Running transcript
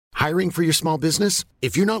Hiring for your small business?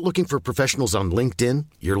 If you're not looking for professionals on LinkedIn,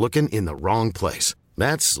 you're looking in the wrong place.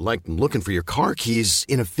 That's like looking for your car keys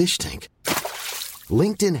in a fish tank.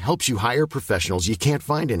 LinkedIn helps you hire professionals you can't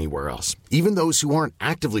find anywhere else, even those who aren't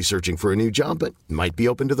actively searching for a new job but might be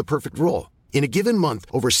open to the perfect role. In a given month,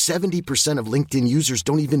 over 70% of LinkedIn users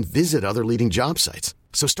don't even visit other leading job sites.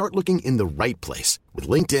 So start looking in the right place. With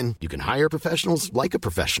LinkedIn, you can hire professionals like a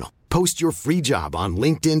professional. Post your free job on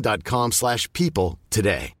linkedin.com/people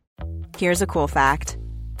today. Here's a cool fact.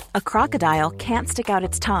 A crocodile can't stick out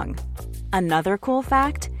its tongue. Another cool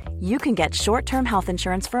fact, you can get short-term health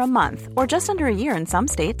insurance for a month or just under a year in some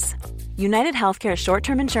states. United Healthcare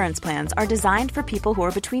short-term insurance plans are designed for people who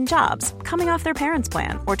are between jobs, coming off their parents'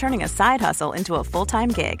 plan, or turning a side hustle into a full-time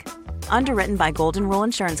gig. Underwritten by Golden Rule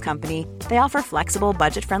Insurance Company, they offer flexible,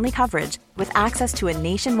 budget-friendly coverage with access to a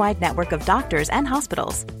nationwide network of doctors and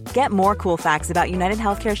hospitals. Get more cool facts about United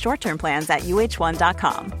Healthcare short-term plans at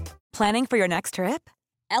uh1.com. Planning for your next trip?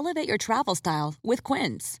 Elevate your travel style with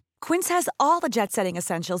Quince. Quince has all the jet-setting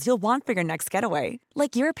essentials you'll want for your next getaway,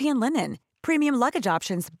 like European linen, premium luggage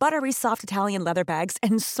options, buttery soft Italian leather bags,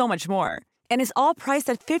 and so much more. And is all priced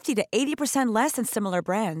at 50 to 80% less than similar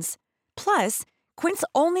brands. Plus, Quince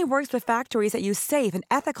only works with factories that use safe and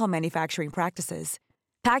ethical manufacturing practices.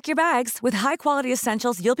 Pack your bags with high-quality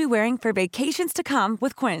essentials you'll be wearing for vacations to come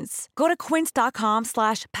with Quince. Go to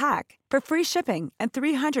quince.com/pack for free shipping and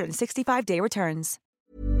 365-day returns.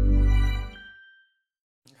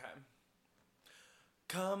 Okay.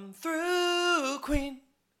 Come through, Queen.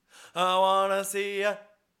 I wanna see ya.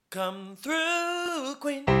 Come through,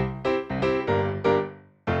 Queen.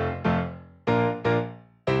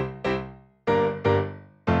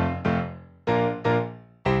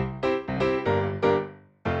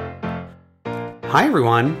 Hi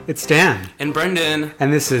everyone, it's Dan. And Brendan.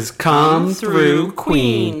 And this is Come Through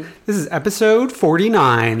Queen. This is episode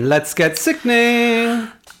 49. Let's get sickening.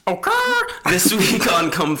 Okay. This week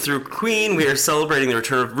on Come Through Queen, we are celebrating the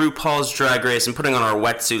return of RuPaul's Drag Race and putting on our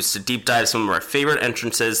wetsuits to deep dive some of our favorite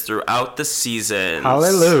entrances throughout the season.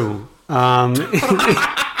 Hallelujah.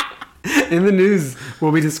 In the news,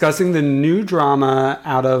 we'll be discussing the new drama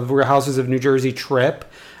out of Real Housewives of New Jersey Trip,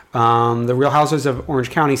 the Real Housewives of Orange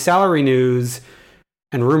County salary news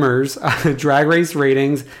and rumors, Drag Race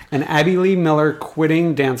ratings, and Abby Lee Miller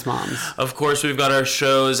quitting Dance Moms. Of course, we've got our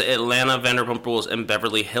shows Atlanta, Vanderpump Rules, and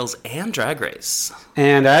Beverly Hills, and Drag Race.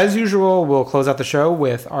 And as usual, we'll close out the show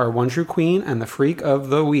with our One True Queen and the Freak of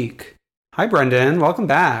the Week. Hi, Brendan. Welcome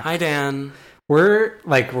back. Hi, Dan. We're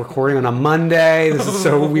recording on a Monday. This is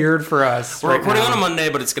so weird for us. We're recording on a Monday,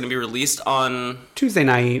 but it's going to be released on Tuesday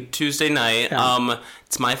night. Yeah.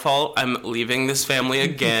 It's my fault. I'm leaving this family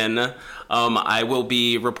again. I will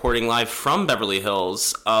be reporting live from Beverly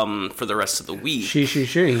Hills for the rest of the week.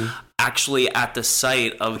 She. Actually, at the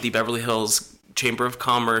site of the Beverly Hills Chamber of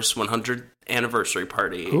Commerce 100th anniversary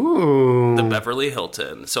party. Ooh. The Beverly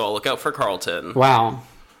Hilton. So I'll look out for Carlton. Wow.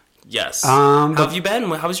 Yes. How have you been?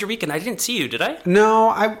 How was your weekend? I didn't see you, did I? No,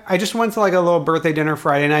 I just went to a little birthday dinner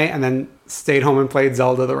Friday night and then stayed home and played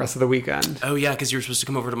Zelda the rest of the weekend. Oh, yeah, because you were supposed to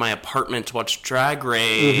come over to my apartment to watch Drag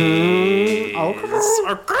Race. Mm-hmm.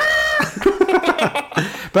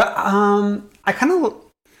 But I kind of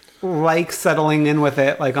like settling in with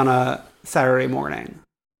it on a Saturday morning.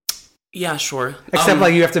 Yeah, sure. Except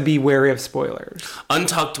you have to be wary of spoilers.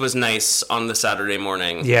 Untucked was nice on the Saturday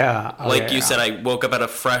morning. Yeah. You said, I woke up at a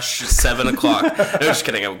fresh 7 o'clock. No, just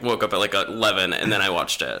kidding. I woke up at 11 and then I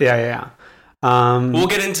watched it. Yeah. We'll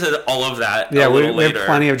get into all of that a little later. We have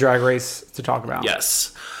plenty of Drag Race to talk about.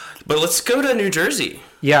 Yes. But let's go to New Jersey.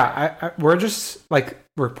 Yeah, we're just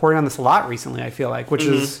reporting on this a lot recently, I feel which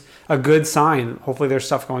is a good sign. Hopefully there's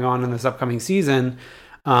stuff going on in this upcoming season.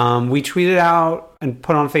 We tweeted out and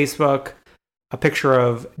put on Facebook a picture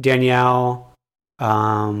of Danielle,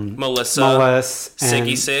 Melissa, and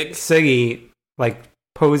Siggy,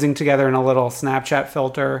 posing together in a little Snapchat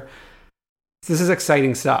filter. This is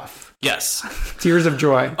exciting stuff. Yes. Tears of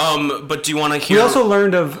joy. But do you want to hear... We also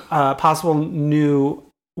learned of possible new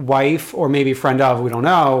wife or maybe friend of, we don't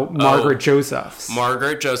know, Margaret Josephs.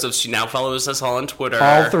 Margaret Josephs. She now follows us all on Twitter.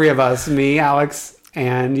 All three of us, me, Alex,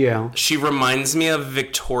 and you. She reminds me of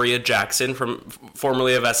Victoria Jackson,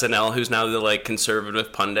 formerly of SNL, who's now the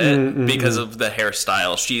conservative pundit because of the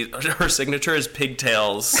hairstyle. Her signature is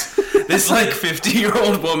pigtails. This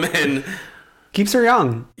 50-year-old woman keeps her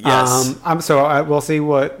young. Yes. We'll see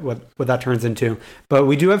what that turns into. But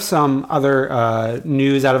we do have some other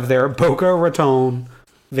news out of their Boca Raton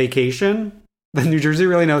vacation. The New Jersey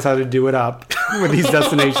really knows how to do it up. with these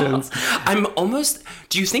destinations.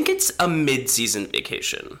 Do you think it's a mid-season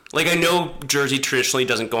vacation? Like, I know Jersey traditionally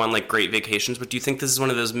doesn't go on, like, great vacations, but do you think this is one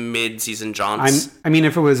of those mid-season jaunts? I mean,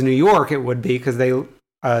 if it was New York, it would be, because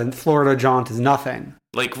Florida jaunt is nothing.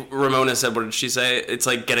 Like Ramona said, what did she say? It's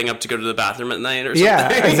like getting up to go to the bathroom at night or something.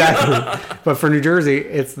 Yeah, exactly. But for New Jersey,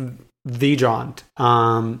 it's the jaunt.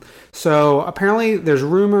 So apparently there's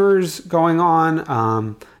rumors going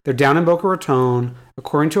on. They're down in Boca Raton.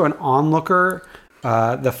 According to an onlooker,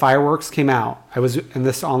 the fireworks came out. And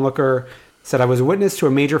this onlooker said, I was witness to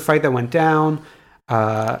a major fight that went down,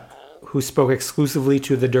 who spoke exclusively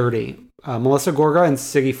to the dirty. Melissa Gorga and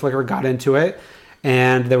Siggy Flicker got into it,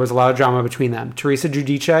 and there was a lot of drama between them. Teresa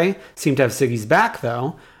Giudice seemed to have Siggy's back,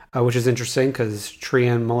 though, which is interesting because Tree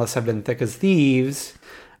and Melissa have been thick as thieves.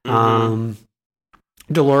 Mm-hmm.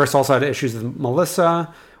 Dolores also had issues with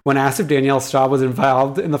Melissa. When asked if Danielle Staub was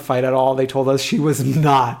involved in the fight at all, they told us she was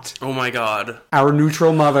not. Oh my God. Our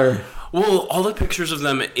neutral mother. Well, all the pictures of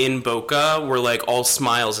them in Boca were like all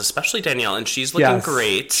smiles, especially Danielle, and she's looking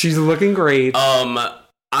great. She's looking great.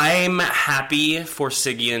 I'm happy for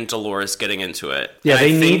Siggy and Dolores getting into it. Yeah,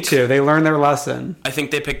 they need to. They learned their lesson. I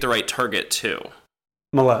think they picked the right target, too.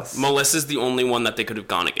 Melissa's the only one that they could have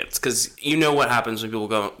gone against, because you know what happens when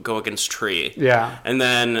people go against Tree. Yeah. And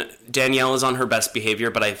then Danielle is on her best behavior,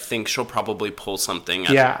 but I think she'll probably pull something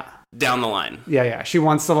down the line. Yeah. She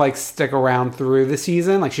wants to, like, stick around through the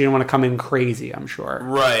season. Like, she didn't want to come in crazy, I'm sure.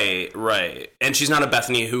 Right. And she's not a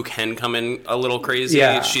Bethany who can come in a little crazy.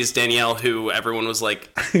 Yeah. She's Danielle who everyone was like...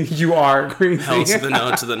 You are crazy. Hell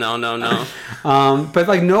to the no. But,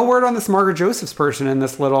 like, no word on this Margaret Josephs person in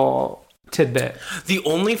this little tidbit. The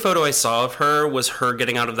only photo I saw of her was her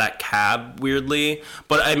getting out of that cab, weirdly.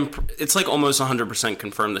 But it's, like, almost 100%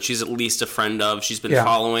 confirmed that she's at least a friend of. She's been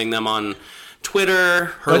following them on...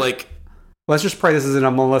 Twitter, let's just pray this isn't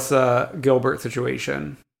a Melissa Gilbert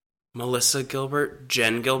situation. Melissa Gilbert?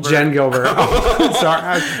 Jen Gilbert? Oh,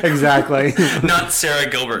 sorry. Exactly. Not Sarah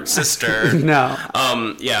Gilbert's sister. No.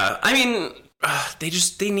 Yeah. I mean,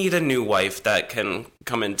 they need a new wife that can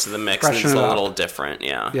come into the mix Freshen and it's it a up. little different.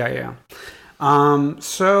 Yeah. Yeah.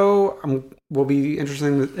 So we'll be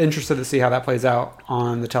interested to see how that plays out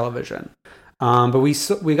on the television. But we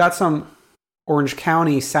got some Orange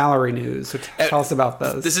County salary news. So tell us about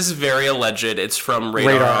those. This is very alleged. It's from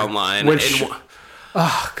Radar Online. Which,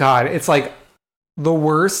 oh God, it's like the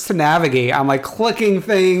worst to navigate. I'm like clicking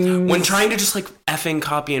things. When trying to just like effing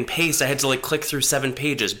copy and paste, I had to like click through 7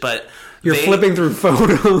 pages. But you're flipping through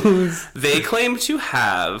photos. They claim to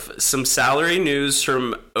have some salary news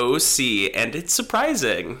from OC, and it's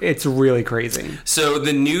surprising. It's really crazy. So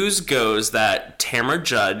the news goes that Tamara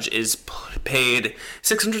Judge is paid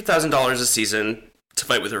 $600,000 a season to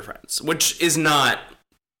fight with her friends, which is not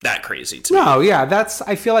that crazy to me. No, yeah,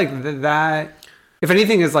 I feel like that, if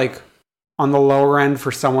anything, is like on the lower end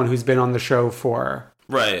for someone who's been on the show for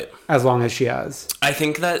as long as she has. I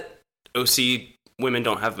think that OC women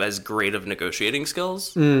don't have as great of negotiating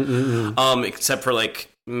skills, except for like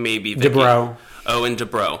maybe Vicky. Dubrow. Oh, and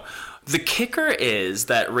Dubrow. The kicker is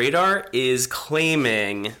that Radar is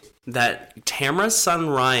claiming that Tamara's son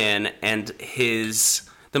Ryan and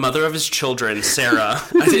the mother of his children, Sarah,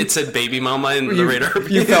 it said baby mama in the Radar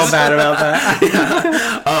piece. You felt bad about that.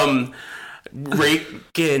 Yeah. Rake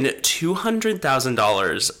in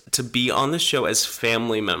 $200,000 to be on the show as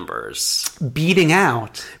family members. Beating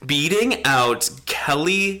out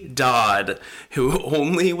Kelly Dodd, who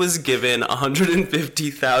only was given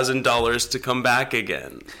 $150,000 to come back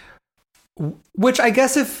again. Which I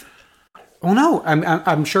guess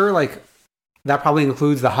I'm sure like that probably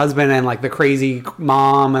includes the husband and like the crazy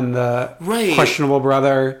mom and the questionable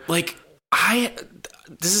brother. Like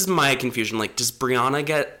this is my confusion. Like, does Brianna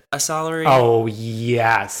get a salary? Oh,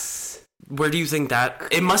 yes. Where do you think that...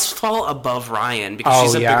 It must fall above Ryan because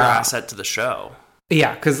she's a bigger asset to the show.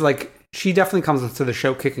 Yeah, because, like, she definitely comes to the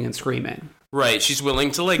show kicking and screaming. Right. She's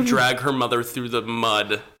willing to, like, drag her mother through the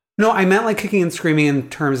mud. No, I meant, like, kicking and screaming in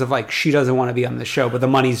terms of, like, she doesn't want to be on the show, but the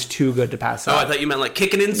money's too good to pass up. Oh, I thought you meant, like,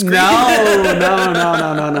 kicking and screaming.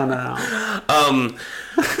 No.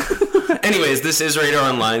 Anyways, this is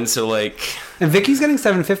Radar Online, so, like... And Vicky's getting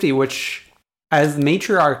 $750,000, which, as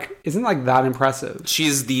matriarch, isn't, like, that impressive. She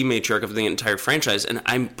is the matriarch of the entire franchise, and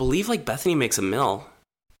I believe, like, Bethany makes $1 million.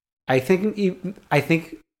 I think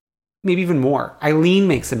maybe even more. Eileen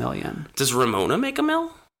makes $1 million. Does Ramona make $1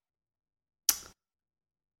 million?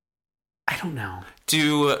 I don't know.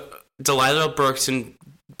 Do Delilah Brooks and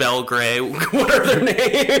Belle Gray, what are their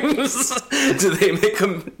names? Do they make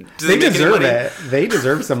them? They deserve it. They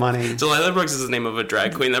deserve some money. Delilah Brooks is the name of a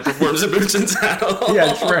drag queen that performs at Boots and Saddle.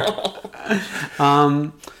 Yeah, true.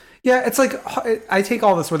 Yeah, it's like, I take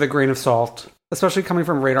all this with a grain of salt, especially coming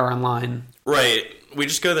from Radar Online. Right. We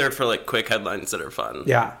just go there for like quick headlines that are fun.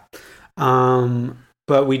 Yeah.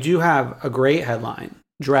 But we do have a great headline.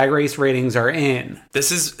 Drag Race ratings are in.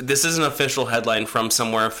 This is an official headline from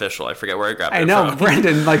somewhere official. I forget where I grabbed it I know, from.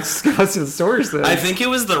 Brendan, like, us to source this. I think it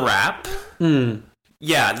was The Wrap.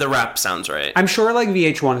 Yeah, The Wrap sounds right. I'm sure, like,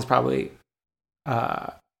 VH1 is probably...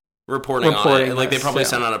 reporting on it. Like, they this, probably yeah.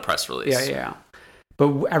 sent out a press release. Yeah.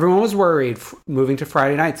 But everyone was worried moving to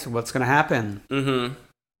Friday nights. What's going to happen? Mm-hmm.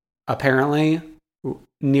 Apparently,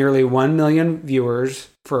 nearly 1 million viewers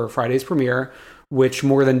for Friday's premiere, which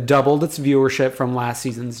more than doubled its viewership from last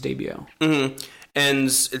season's debut. Mm-hmm. And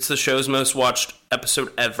it's the show's most watched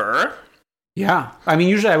episode ever. Yeah. I mean,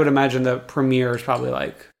 usually I would imagine the premiere is probably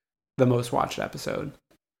like the most watched episode.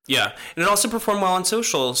 Yeah. And it also performed well on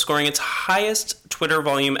social, scoring its highest Twitter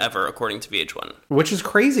volume ever, according to VH1. Which is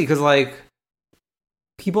crazy because, like,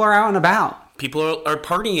 people are out and about. People are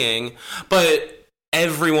partying, but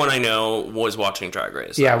everyone I know was watching Drag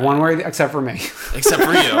Race. Yeah, one way, except for me. Except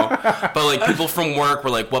for you. But, like, people from work were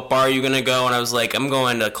like, what bar are you going to go? And I was like, I'm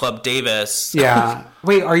going to Club Davis. Yeah.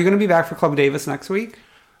 Wait, are you going to be back for Club Davis next week?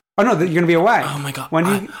 Oh, no, you're going to be away. Oh, my God. When do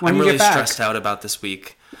I'm you really get back? stressed out about this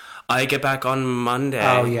week. I get back on Monday.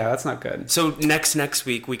 Oh, yeah, that's not good. So next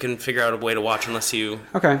week, we can figure out a way to watch unless you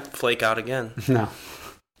flake out again. No.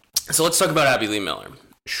 So let's talk about Abby Lee Miller.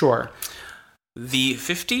 Sure. The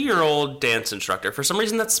 50-year-old dance instructor. For some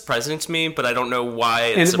reason, that's surprising to me, but I don't know why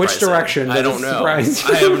it's In which surprising. direction? I don't know. Surprise?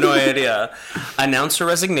 I have no idea. Announced her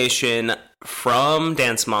resignation from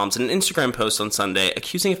Dance Moms in an Instagram post on Sunday,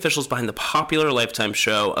 accusing officials behind the popular Lifetime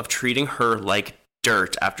show of treating her like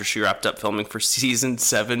dirt after she wrapped up filming for season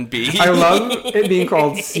 7B. I love it being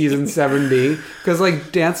called season 7B because,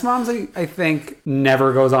 like, Dance Moms, I think,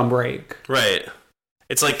 never goes on break. Right.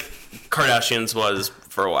 It's like Kardashians was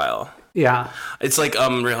for a while. Yeah. It's like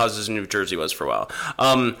Real Houses of New Jersey was for a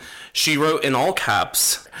while. She wrote in all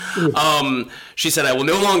caps, she said, I will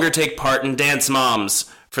no longer take part in Dance Moms.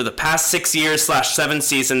 For the past 6 years / 7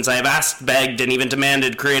 seasons, I have asked, begged, and even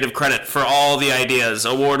demanded creative credit for all the ideas,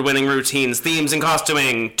 award-winning routines, themes, and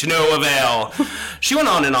costuming, to no avail. She went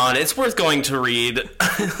on and on. It's worth going to read.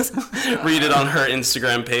 Read it on her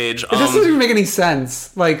Instagram page. It doesn't even make any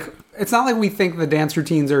sense. Like, it's not like we think the dance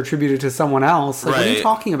routines are attributed to someone else. Like, What are you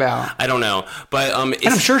talking about? I don't know. But and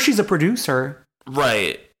I'm sure she's a producer.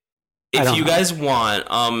 Right. If you guys want,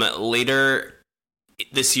 later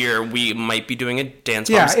this year we might be doing a Dance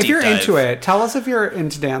Moms if you're deep dive. into it, tell us if you're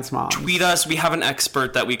into Dance Moms. Tweet us. We have an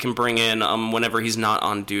expert that we can bring in whenever he's not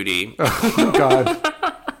on duty. Oh,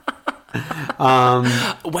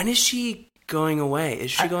 God. When is she going away? Is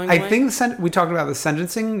she going away? I think we talked about the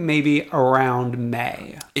sentencing maybe around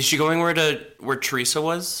May. Is she going where Teresa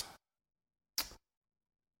was?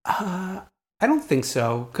 I don't think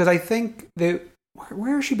so, because I think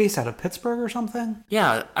where is she based out of? Pittsburgh or something?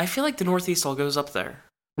 Yeah, I feel like the Northeast all goes up there.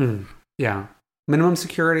 Yeah. Minimum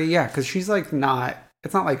security, yeah, because she's like not...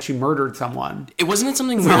 It's not like she murdered someone. It wasn't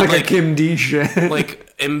something it's weird, not like a Kim D shit.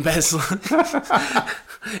 Like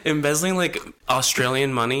embezzling like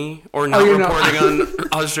Australian money or not reporting on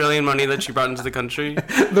Australian money that she brought into the country.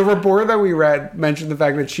 The report that we read mentioned the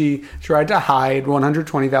fact that she tried to hide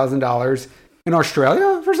 $120,000 in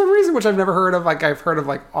Australia for some reason, which I've never heard of. Like, I've heard of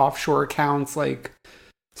like offshore accounts, like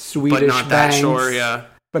Swedish but not banks, that shore, yeah.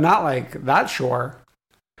 But not like that shore.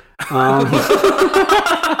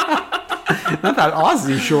 Not that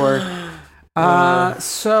Aussie shore.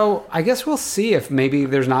 So I guess we'll see if maybe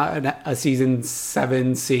there's not a season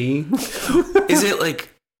 7C. Is it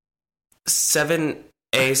like 7A,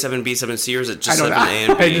 7B, 7C, or is it just 7A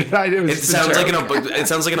and B? It sounds like an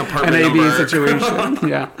apartment an number. AB situation.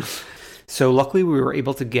 Yeah. So luckily we were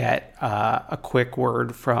able to get a quick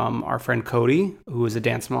word from our friend Cody, who is a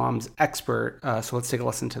Dance Moms expert. So let's take a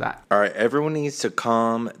listen to that. All right, everyone needs to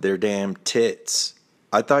calm their damn tits.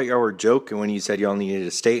 I thought y'all were joking when you said y'all needed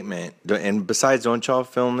a statement. And besides, don't y'all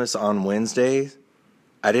film this on Wednesdays?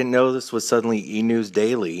 I didn't know this was suddenly E! News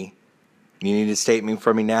Daily. You need a statement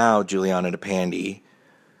from me now, Juliana DePandy.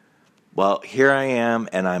 Well, here I am,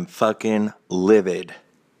 and I'm fucking livid.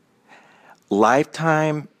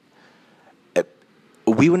 Lifetime...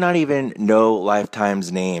 We would not even know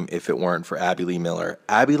Lifetime's name if it weren't for Abby Lee Miller.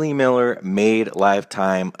 Abby Lee Miller made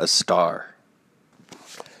Lifetime a star.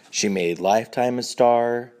 She made Lifetime a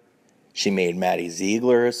star. She made Maddie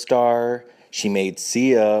Ziegler a star. She made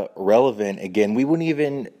Sia relevant. Again, we wouldn't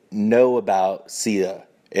even know about Sia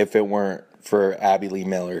if it weren't for Abby Lee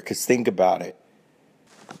Miller. Because think about it.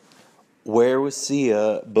 Where was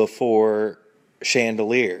Sia before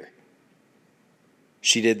Chandelier?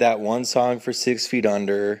 She did that one song for 6 Feet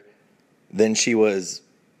Under. then she was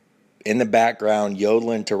in the background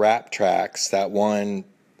yodeling to rap tracks. That one,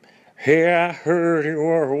 "Hey, I heard you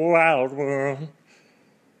were a wild one."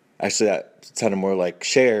 Actually, that sounded more like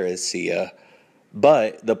Cher as Sia.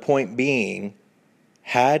 But the point being,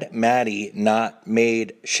 had Maddie not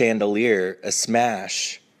made Chandelier a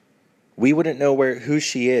smash, we wouldn't know who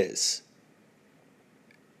she is.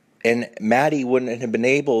 And Maddie wouldn't have been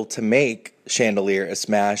able to make Chandelier a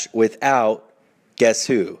smash without, guess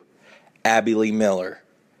who? Abby Lee Miller.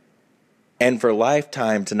 And for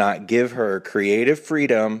Lifetime to not give her creative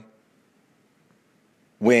freedom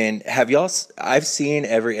I've seen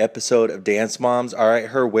every episode of Dance Moms. All right,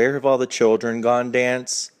 her "Where Have All the Children Gone"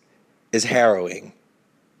 dance is harrowing.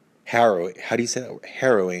 Harrowing. How do you say that?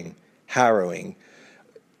 Harrowing.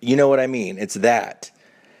 You know what I mean? It's that.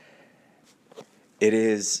 It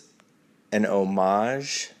is an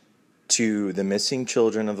homage to the missing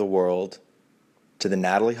children of the world, to the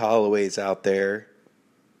Natalie Holloways out there,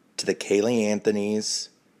 to the Kaylee Anthonys,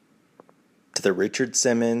 to the Richard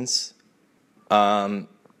Simmons.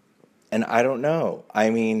 And I don't know. I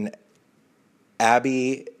mean,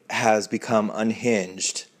 Abby has become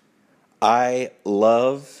unhinged. I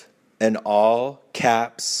love an all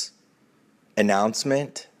caps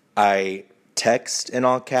announcement. I text in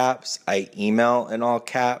all caps. I email in all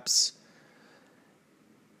caps.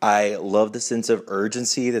 I love the sense of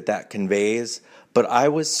urgency that conveys. But I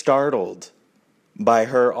was startled by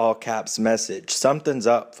her all caps message. Something's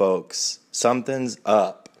up, folks. Something's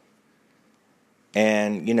up.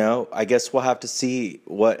 And, I guess we'll have to see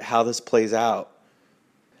how this plays out.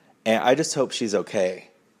 And I just hope she's okay.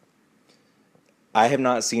 I have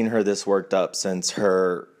not seen her this worked up since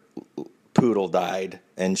her poodle died.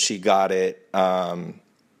 And she got it,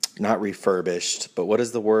 not refurbished, but what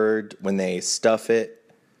is the word when they stuff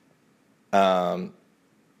it? Oh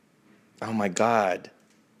my God.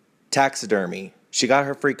 Taxidermy. She got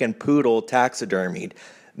her freaking poodle taxidermied.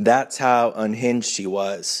 That's how unhinged she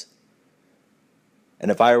was. And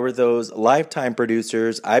if I were those Lifetime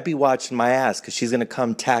producers, I'd be watching my ass because she's going to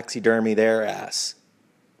come taxidermy their ass.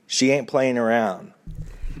 She ain't playing around.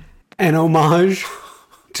 An homage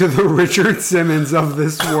to the Richard Simmons of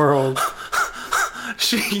this world.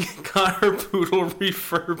 She got her poodle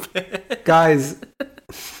refurbished. Guys,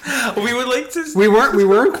 we would like to... We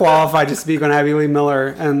weren't qualified to speak on Abby Lee Miller,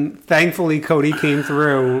 and thankfully Cody came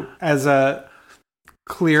through as a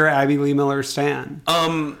clear Abby Lee Miller stan.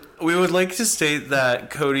 We would like to state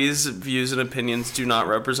that Cody's views and opinions do not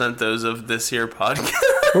represent those of this here podcast.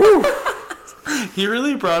 He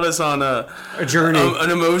really brought us on a journey,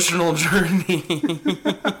 an emotional journey.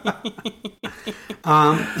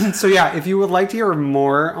 So yeah, if you would like to hear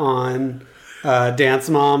more on Dance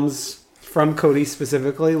Moms from Cody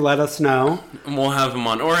specifically, let us know. We'll have him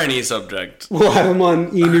on, or any subject. We'll have him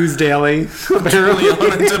on E! News Daily. Apparently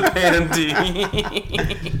on into Pandy.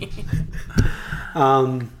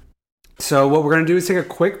 So what we're going to do is take a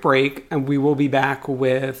quick break, and we will be back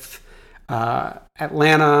with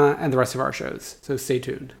Atlanta and the rest of our shows. So stay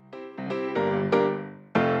tuned.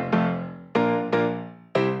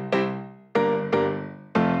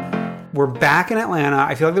 We're back in Atlanta.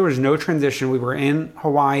 I feel like there was no transition. We were in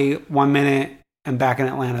Hawaii 1 minute and back in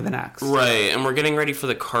Atlanta the next. Right, and we're getting ready for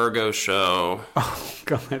the cargo show. Oh,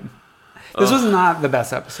 God. This was not the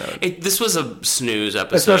best episode. This was a snooze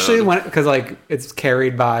episode. Especially because it's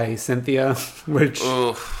carried by Cynthia, which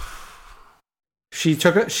she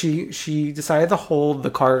decided to hold the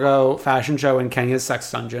cargo fashion show in Kenya's sex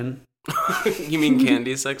dungeon. You mean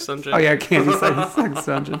Candy's sex dungeon? Oh yeah, Candy's sex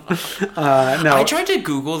dungeon. No, I tried to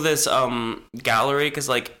Google this gallery because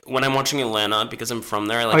when I'm watching Atlanta, because I'm from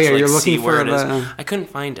there, I you're looking see where for it is. I couldn't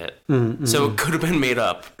find it, so it could have been made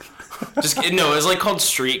up. It was called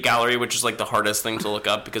Street Gallery, which is the hardest thing to look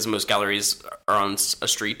up because most galleries are on a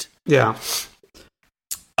street. Yeah.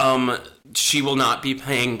 She will not be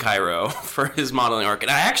paying Cairo for his modeling arc, and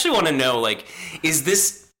I actually want to know is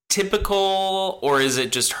this typical or is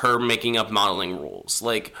it just her making up modeling rules?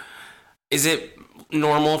 Is it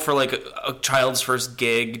normal for a child's first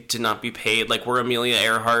gig to not be paid? We're Amelia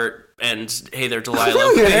Earhart and Hey There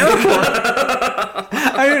Delilah.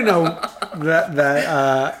 I didn't know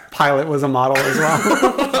that Pilot was a model as well.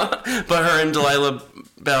 But her and Delilah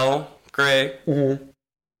Bell Gray. Mm-hmm.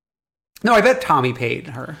 No, I bet Tommy paid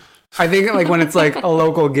her. I think when it's a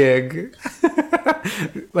local gig,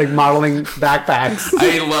 modeling backpacks.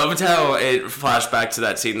 I loved how it flashed back to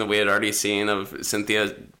that scene that we had already seen of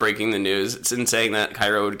Cynthia breaking the news and saying that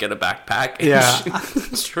Cairo would get a backpack. And yeah.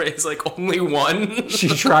 Trey's only one. She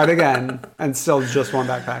tried again and still just one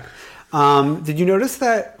backpack. Did you notice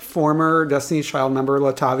that former Destiny's Child member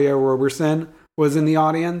Latavia Roberson was in the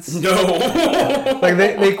audience. No. Like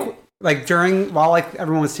they like while like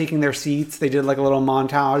everyone was taking their seats, they did like a little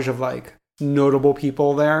montage of like notable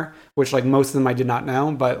people there, which like most of them I did not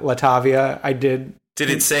know, but Latavia I did. Did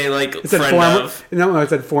it say like it said friend of? No, it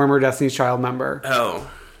said former Destiny's Child member. Oh.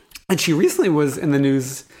 And she recently was in the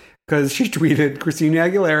news because she tweeted Christina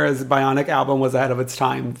Aguilera's Bionic album was ahead of its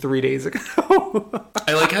time 3 days ago.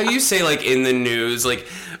 I like how you say like in the news, like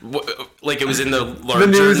it was in the larger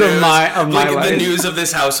news of my like, life. The news of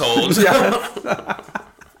this household. So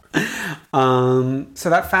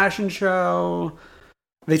that fashion show,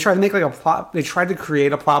 they tried to make like a plot. They tried to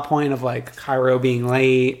create a plot point of like Cairo being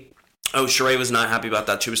late. Oh, Sheree was not happy about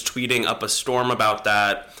that. She was tweeting up a storm about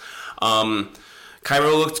that.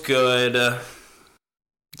 Cairo looked good.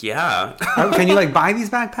 Yeah. Can you like buy these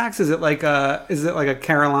backpacks? Is it like a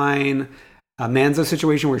Caroline Manzo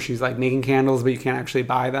situation where she's like making candles, but you can't actually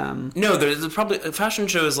buy them? No, there's probably fashion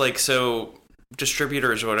shows like so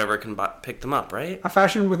distributors or whatever can pick them up, right? A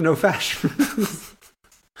fashion with no fashion.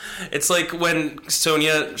 It's like when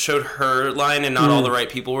Sonia showed her line and not all the right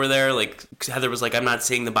people were there. Like Heather was like, "I'm not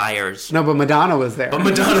seeing the buyers." No, but Madonna was there. But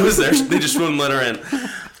Madonna was there. They just wouldn't let her in.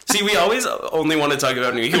 See, we always only want to talk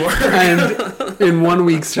about New York. And in 1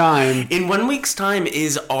 week's time. In 1 week's time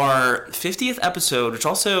is our 50th episode, which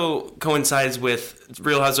also coincides with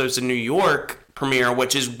Real Housewives of New York premiere,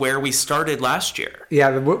 which is where we started last year.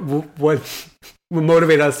 Yeah, what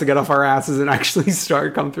motivate us to get off our asses and actually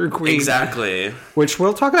come through Queens. Exactly. Which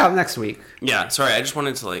we'll talk about next week. Yeah, sorry, I just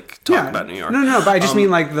wanted to like talk about New York. No, but I just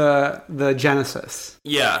mean like the genesis.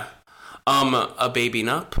 Yeah. A baby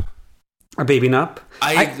nup. A baby nup.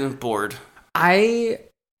 I'm bored.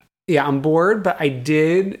 I'm bored, but I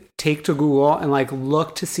did take to Google and like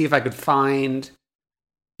look to see if I could find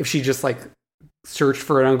if she just like searched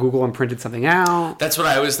for it on Google and printed something out. That's what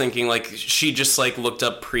I was thinking. Like she just like looked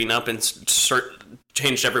up prenup and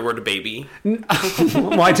changed every word to baby.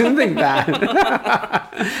 Well, I didn't think that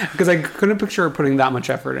because I couldn't picture her putting that much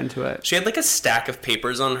effort into it. She had like a stack of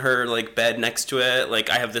papers on her like bed next to it. Like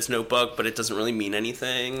I have this notebook, but it doesn't really mean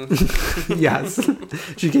anything. Yes,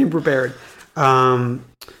 she came prepared.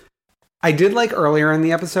 I did like earlier in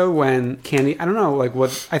the episode when Candy. I don't know, like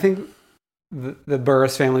what I think. The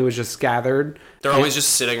Burris family was just gathered. They're always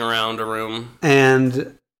just sitting around a room.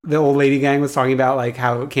 And the old lady gang was talking about like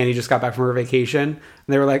how Candy just got back from her vacation. And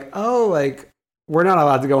they were like, oh, like, we're not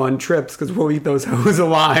allowed to go on trips because we'll eat those hoes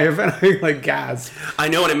alive. And I like gasped. I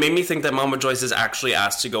know, and it made me think that Mama Joyce has actually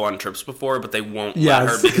asked to go on trips before, but they won't let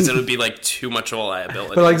her because it would be like too much of a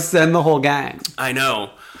liability. But like send the whole gang. I know.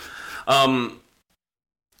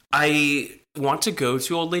 I want to go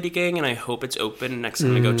to Old Lady Gang, and I hope it's open next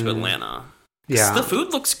time we go to Atlanta. Yeah, the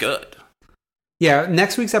food looks good. Yeah,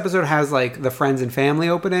 next week's episode has like the friends and family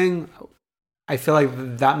opening. I feel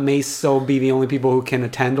like that may still be the only people who can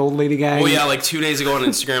attend Old Lady Gang. Well, yeah, like 2 days ago on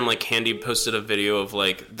Instagram, like Candy posted a video of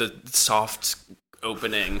like the soft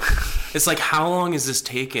opening. It's like, how long is this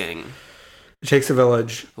taking? It takes a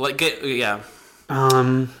village. Like, yeah.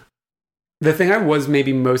 The thing I was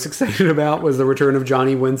maybe most excited about was the return of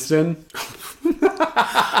Johnny Winston.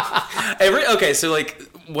 Okay, so like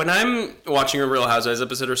when I'm watching a Real Housewives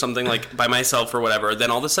episode or something like by myself or whatever,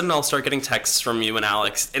 then all of a sudden I'll start getting texts from you and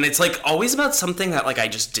Alex, and it's like always about something that like I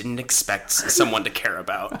just didn't expect someone to care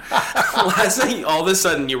about. Last night, all of a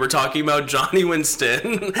sudden you were talking about Johnny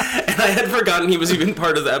Winston, and I had forgotten he was even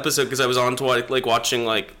part of the episode because I was on to like watching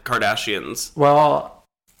like Kardashians. Well,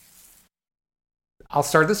 I'll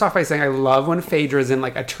start this off by saying I love when Phaedra's in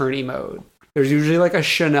like attorney mode. There's usually like a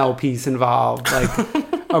Chanel piece involved, like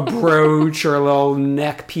a brooch or a little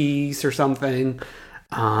neck piece or something.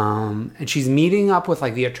 And she's meeting up with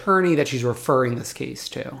like the attorney that she's referring this case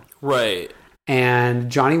to. Right.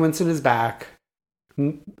 And Johnny Winston is back,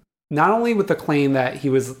 not only with the claim that he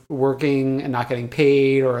was working and not getting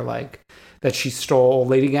paid or like that she stole Old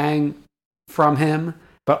Lady Gang from him,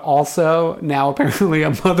 but also now apparently a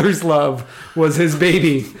mother's love was his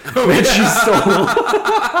baby that she stole.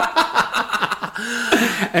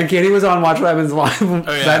 And Katie was on Watch What Happens Live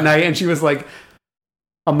that night, and she was like,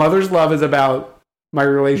 a mother's love is about my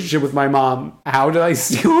relationship with my mom. How did I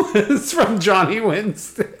steal this from Johnny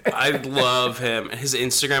Winston? I love him. His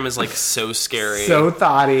Instagram is like so scary. So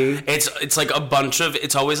thoughty. It's like a bunch of,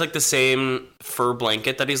 it's always like the same fur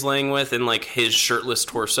blanket that he's laying with and like his shirtless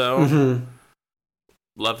torso. Mm-hmm.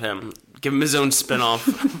 Love him. Give him his own spinoff.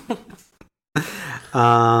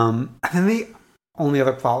 And then the only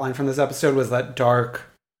other plot line from this episode was that dark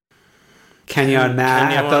Kenya and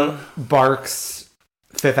Matt at the Barks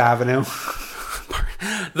Fifth Avenue.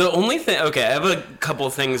 The only thing, okay, I have a couple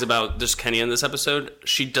of things about just Kenya in this episode.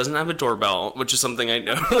 She doesn't have a doorbell, which is something I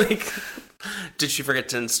know. Like, Did she forget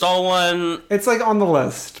to install one? It's like on the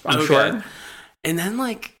list, I'm sure. And then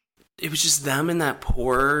like it was just them and that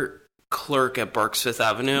poor clerk at Barks Fifth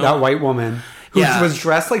Avenue. That white woman who was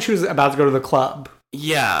dressed like she was about to go to the club.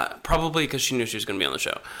 Yeah, probably because she knew she was going to be on the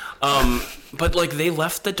show. But like they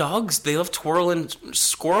left the dogs, they left Twirl and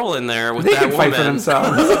Squirrel in there with that woman. They can fight for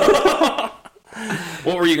themselves.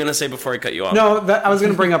 What were you going to say before I cut you off? No, I was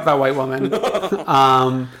going to bring up that white woman.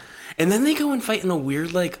 And then they go and fight in a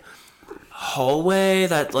weird like hallway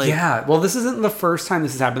that like... Yeah, well, this isn't the first time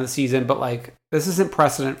this has happened this season, but like this isn't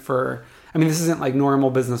precedent for... I mean, this isn't like normal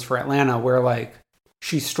business for Atlanta where like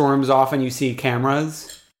she storms off and you see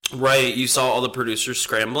cameras. Right, you saw all the producers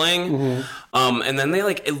scrambling. Mm-hmm. And then they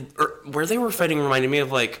like... where they were fighting reminded me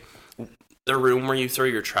of like the room where you throw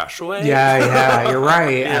your trash away. Yeah, you're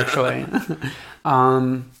right, actually.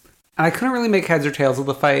 And I couldn't really make heads or tails of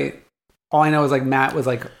the fight. All I know is like Matt was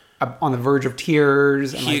like on the verge of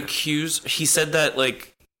tears. And, he said that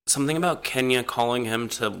like something about Kenya calling him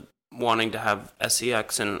to wanting to have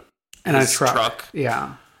SEX and a truck.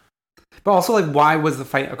 Yeah. But also like why was the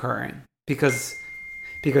fight occurring? Because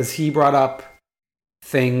he brought up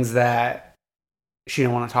things that she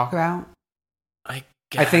didn't want to talk about.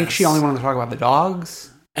 I think she only wanted to talk about the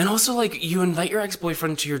dogs. And also, like, you invite your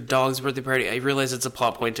ex-boyfriend to your dog's birthday party. I realize it's a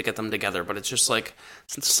plot point to get them together, but it's just like,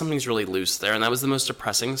 something's really loose there. And that was the most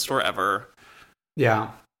depressing store ever.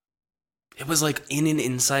 Yeah. It was like in an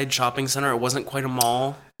inside shopping center. It wasn't quite a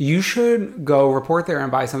mall. You should go report there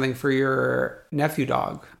and buy something for your nephew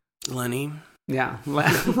dog. Lenny? Yeah.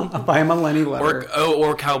 Buy him a Lenny letter.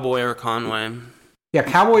 Or Cowboy or Conway. Yeah,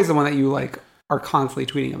 Cowboy's the one that you, like, are constantly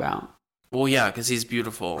tweeting about. Well, yeah, because he's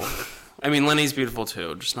beautiful. I mean, Lenny's beautiful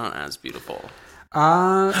too, just not as beautiful.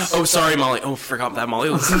 Oh, sorry, Molly. Oh, forgot that Molly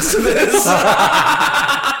listens to this.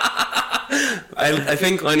 I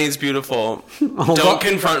think Lenny's beautiful. Don't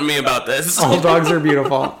confront me about this. All dogs are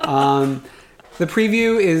beautiful. The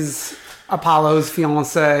preview is Apollo's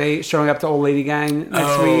fiance showing up to Old Lady Gang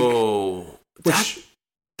next week. Which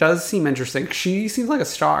does seem interesting. She seems like a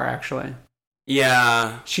star, actually.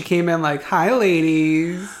 Yeah. She came in like, hi,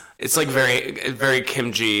 ladies. It's like very, very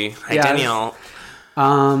Kim G. Hi, yes. Danielle.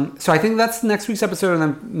 So I think that's next week's episode, and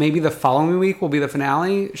then maybe the following week will be the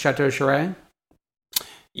finale, Chateau Charest.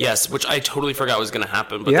 Yes, which I totally forgot was going to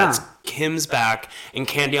happen, but that's Kim's back, and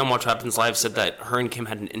Candy on Watch What Happens Live said that her and Kim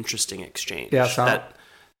had an interesting exchange. Yeah, that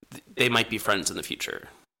they might be friends in the future.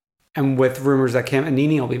 And with rumors that Kim and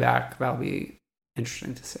Nene will be back, that'll be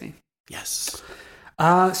interesting to see. Yes.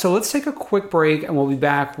 So let's take a quick break, and we'll be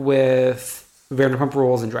back with Vanderpump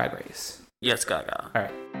Rules and Drag Race. Yes, Gaga. All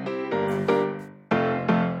right.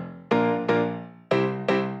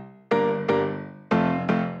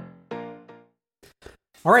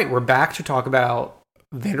 All right, we're back to talk about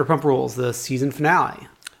Vanderpump Rules, the season finale.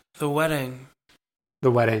 The wedding.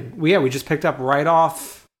 We just picked up right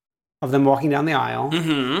off of them walking down the aisle.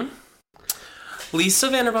 Mm-hmm. Lisa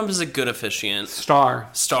Vanderpump is a good officiant. Star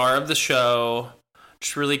of the show.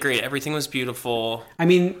 Just really great. Everything was beautiful. I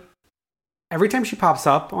mean, every time she pops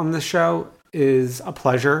up on the show is a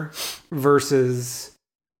pleasure versus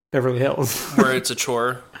Beverly Hills. Where it's a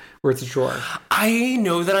chore. I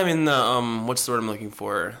know that I'm in the, what's the word I'm looking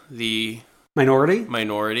for? The... Minority.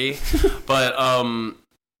 But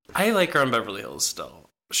I like her on Beverly Hills still.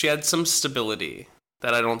 She had some stability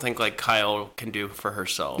that I don't think like Kyle can do for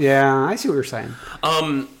herself. Yeah, I see what you're saying.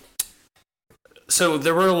 So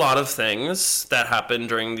there were a lot of things that happened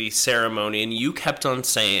during the ceremony, and you kept on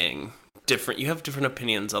saying you have different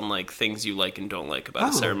opinions on like things you like and don't like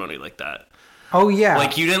about a ceremony like that. Oh, yeah.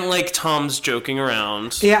 Like, you didn't like Tom's joking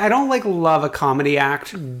around. Yeah, I don't love a comedy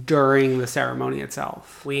act during the ceremony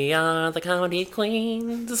itself. We are the comedy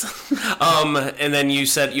queens. And then you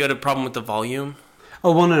said you had a problem with the volume.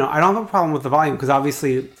 Oh, well, no. I don't have a problem with the volume because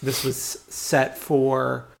obviously this was set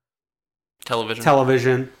for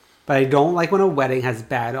television. But I don't like when a wedding has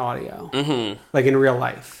bad audio. Mm-hmm. Like in real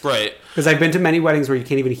life. Right. Because I've been to many weddings where you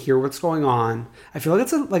can't even hear what's going on. I feel like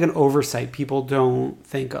it's like an oversight people don't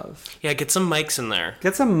think of. Yeah, get some mics in there.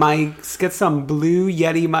 Get some mics. Get some blue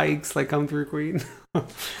Yeti mics like Come Through Queen. Oh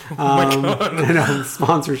my God. I know,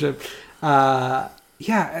 sponsorship.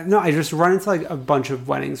 Yeah, no, I just run into like a bunch of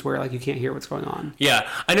weddings where like you can't hear what's going on. Yeah,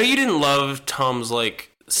 I know you didn't love Tom's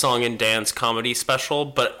like song and dance comedy special,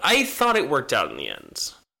 but I thought it worked out in the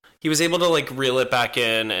end. He was able to, like, reel it back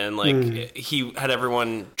in, and, like, he had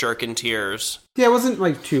everyone jerk in tears. Yeah, it wasn't,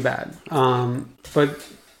 like, too bad. But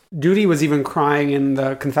Duty was even crying in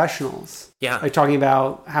the confessionals. Yeah. Like, talking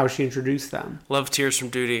about how she introduced them. Love tears from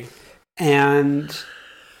Duty. And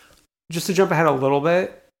just to jump ahead a little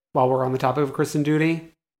bit, while we're on the topic of Kristen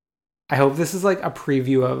Duty, I hope this is like a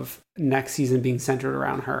preview of next season being centered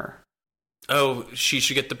around her. Oh, she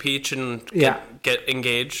should get the peach and get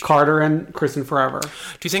engaged? Carter and Kristen forever. Do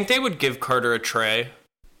you think they would give Carter a tray?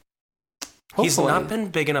 Hopefully. He's not been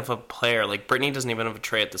big enough a player. Like, Brittany doesn't even have a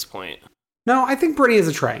tray at this point. No, I think Brittany is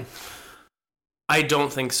a tray. I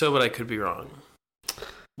don't think so, but I could be wrong.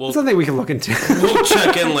 It's something we can look into. We'll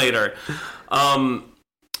check in later.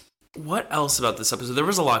 What else about this episode? There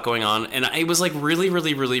was a lot going on, and it was like really,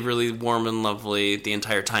 really, really, really warm and lovely the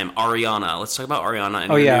entire time. Ariana. Let's talk about Ariana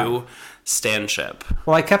and new standship.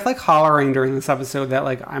 Well, I kept like hollering during this episode that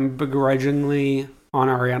like I'm begrudgingly on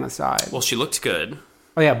Ariana's side. Well, she looked good.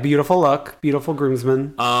 Oh yeah, beautiful look, beautiful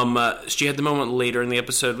groomsman. She had the moment later in the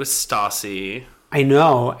episode with Stassi. I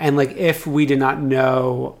know, and like if we did not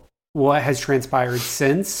know what has transpired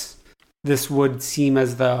since, this would seem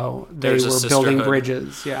as though they were building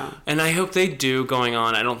bridges. Yeah, and I hope they do going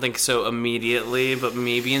on. I don't think so immediately, but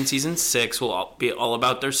maybe in season 6 will be all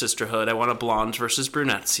about their sisterhood. I want a blonde versus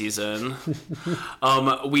brunette season.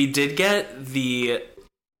 We did get the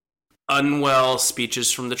unwell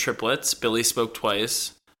speeches from the triplets. Billy spoke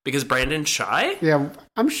twice because Brandon's shy. Yeah,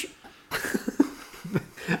 I'm sure.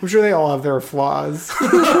 I'm sure they all have their flaws.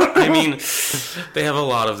 I mean, they have a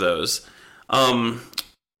lot of those.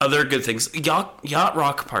 Other good things. Yacht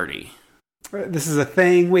rock party. This is a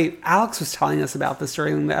thing. Wait, Alex was telling us about this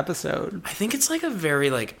during the episode. I think it's like a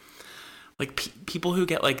very people who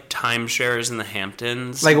get like timeshares in the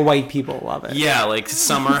Hamptons. Like white people love it. Yeah, like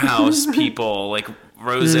summer house people, like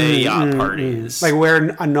rosé yacht parties. Like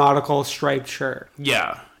wear a nautical striped shirt.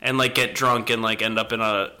 Yeah, and like get drunk and like end up in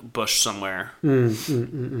a bush somewhere.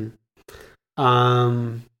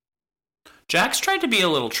 Jax tried to be a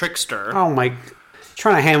little trickster. Oh my...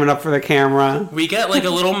 Trying to ham it up for the camera. We get like a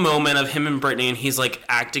little moment of him and Brittany, and he's like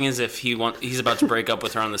acting as if he's about to break up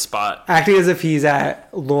with her on the spot. Acting as if he's at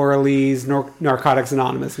Laura Lee's Narcotics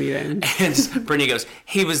Anonymous meeting. And Brittany goes,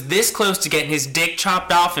 he was this close to getting his dick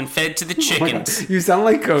chopped off and fed to the chickens. You sound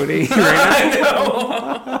like Cody right now.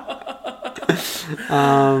 I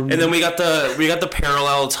know. And then we got the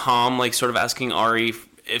parallel Tom like sort of asking Ari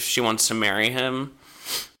if she wants to marry him.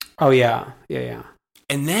 Oh yeah.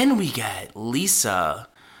 And then we get Lisa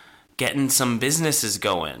getting some businesses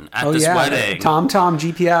going at this wedding. TomTom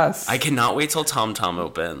GPS. I cannot wait till TomTom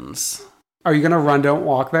opens. Are you going to run, don't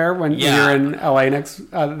walk there when you're in LA this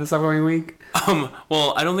upcoming week?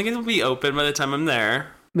 Well, I don't think it'll be open by the time I'm there.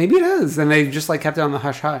 Maybe it is, and they just like kept it on the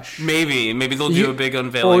hush hush. Maybe they'll do a big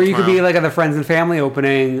unveiling. Or you tomorrow. Could be like at the Friends and Family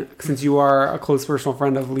opening, since you are a close personal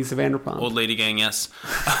friend of Lisa Vanderpump. Old lady gang, yes.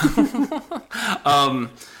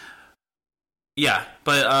 Yeah,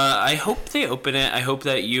 but I hope they open it. I hope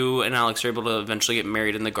that you and Alex are able to eventually get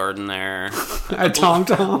married in the garden there. At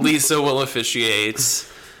TomTom. Lisa will officiate.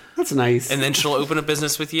 That's nice. And then she'll open a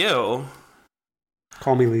business with you.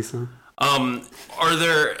 Call me Lisa. Are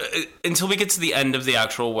there, until we get to the end of the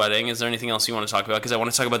actual wedding, is there anything else you want to talk about? Because I want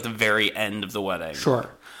to talk about the very end of the wedding. Sure.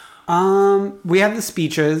 We have the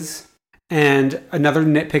speeches. And another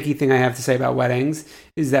nitpicky thing I have to say about weddings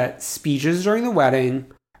is that speeches during the wedding,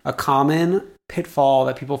 a common pitfall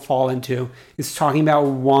that people fall into is talking about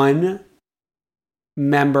one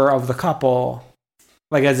member of the couple,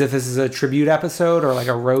 like as if this is a tribute episode or like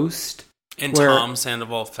a roast. And Tom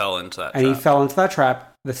Sandoval fell into that trap. And he fell into that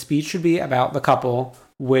trap. The speech should be about the couple,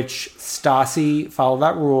 which Stassi followed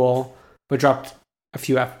that rule, but dropped a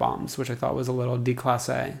few F-bombs, which I thought was a little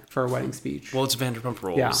déclassé for a wedding speech. Well, it's Vanderpump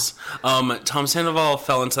Rules. Yeah. Tom Sandoval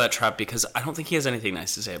fell into that trap because I don't think he has anything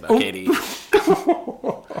nice to say about Katie.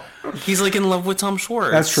 He's like in love with Tom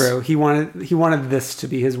Schwartz. That's true. He wanted this to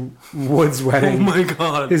be his Woods wedding. Oh my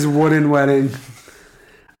god. His wooden wedding.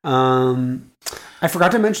 I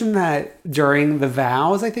forgot to mention that during the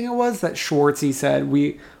vows, I think it was, that Schwartzy said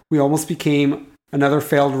we almost became another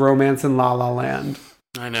failed romance in La La Land.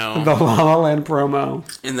 I know. The La La Land promo.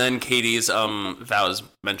 And then Katie's vows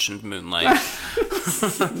mentioned Moonlight.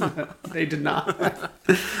 They did not.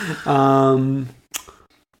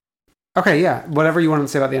 Okay, yeah. Whatever you want to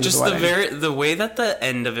say about the end of the wedding. The way that the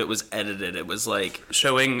end of it was edited, it was like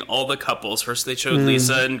showing all the couples. First they showed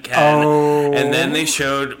Lisa and Ken, and then they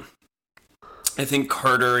showed, I think,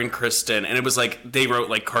 Carter and Kristen, and it was like they wrote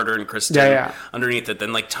like Carter and Kristen underneath it,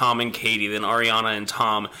 then like Tom and Katie, then Ariana and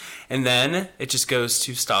Tom, and then it just goes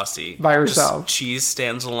to Stassi by herself. She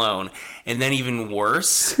stands alone, and then even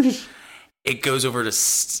worse, it goes over to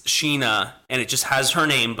Sheena, and it just has her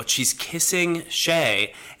name, but she's kissing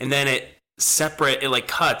Shay, and then it like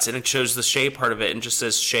cuts, and it shows the Shay part of it, and just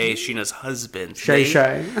says Shay, Sheena's husband. Shay.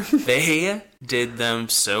 They did them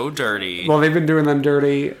so dirty. Well, they've been doing them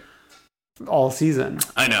dirty all season.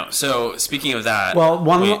 I know. So speaking of that, well,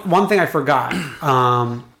 one thing I forgot.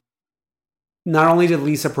 Not only did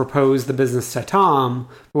Lisa propose the business to Tom,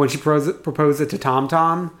 but when she proposed it to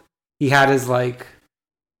Tom, he had his like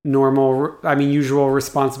usual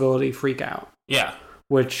responsibility freak out. Yeah.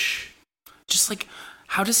 Which, just like,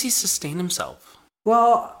 how does he sustain himself?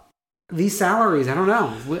 Well, these salaries, I don't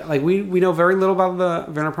know. We know very little about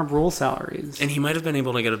the Vanderpump Rules salaries. And he might have been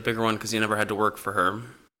able to get a bigger one because he never had to work for her.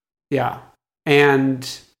 Yeah. And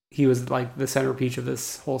he was like the centerpiece of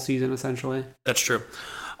this whole season, essentially. That's true.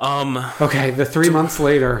 Okay, the 3 months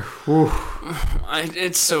later.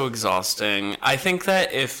 It's so exhausting. I think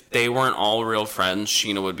that if they weren't all real friends,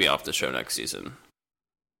 Sheena would be off the show next season.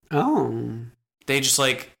 Oh. They just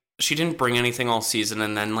like, she didn't bring anything all season,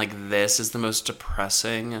 and then like this is the most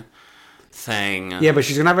depressing thing. Yeah, but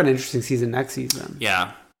she's going to have an interesting season next season.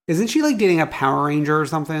 Yeah. Isn't she like dating a Power Ranger or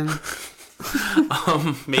something?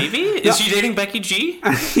 Maybe? Is she dating Becky G?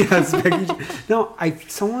 Yes, Becky G. No,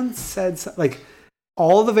 someone said like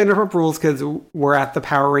all the Vanderpump Rules kids were at the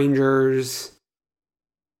Power Rangers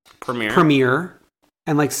premiere,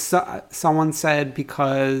 and like someone said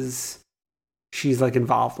because she's like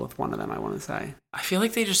involved with one of them. I want to say. I feel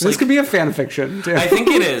like they just this could be a fan fiction too. I think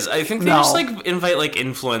it is. I think they just like invite like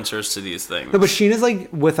influencers to these things. No, but Sheena's like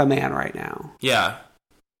with a man right now. Yeah.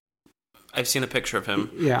 I've seen a picture of him.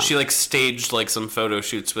 Yeah. She like staged like some photo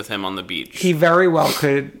shoots with him on the beach. He very well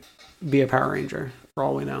could be a Power Ranger for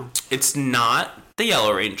all we know. It's not the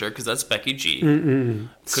Yellow Ranger because that's Becky G.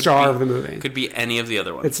 Star of the movie. Could be any of the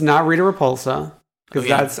other ones. It's not Rita Repulsa because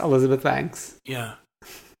that's Elizabeth Banks. Yeah.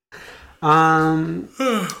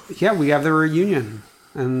 Yeah, we have the reunion,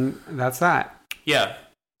 and that's that. Yeah.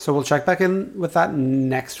 So we'll check back in with that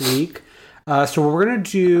next week. So what we're going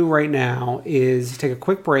to do right now is take a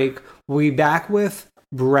quick break. We'll be back with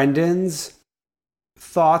Brendan's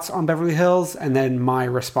thoughts on Beverly Hills and then my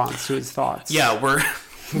response to his thoughts. Yeah, we're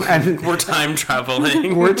time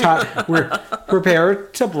traveling. We're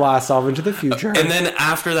prepared to blast off into the future. And then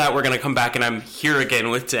after that, we're going to come back and I'm here again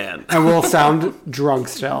with Dan. And we'll sound drunk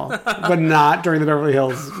still, but not during the Beverly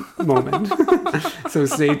Hills moment. So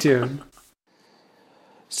stay tuned.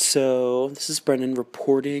 So, this is Brendan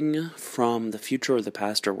reporting from the future or the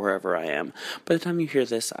past or wherever I am. By the time you hear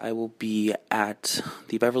this, I will be at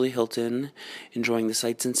the Beverly Hilton, enjoying the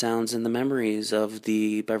sights and sounds and the memories of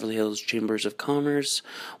the Beverly Hills Chambers of Commerce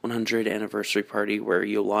 100th anniversary party where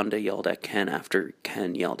Yolanda yelled at Ken after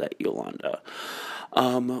Ken yelled at Yolanda.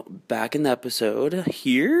 Back in the episode,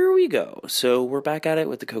 here we go. So, we're back at it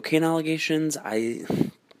with the cocaine allegations. I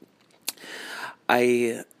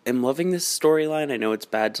am loving this storyline. I know it's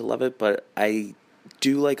bad to love it, but I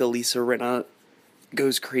do like Elisa Rinna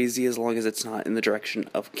goes crazy as long as it's not in the direction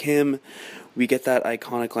of Kim. We get that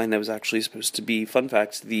iconic line that was actually supposed to be, fun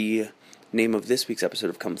fact, the name of this week's episode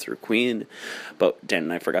of Come Through Queen, but Dan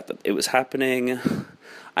and I forgot that it was happening.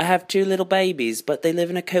 I have 2 little babies, but they live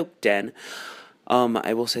in a coke den.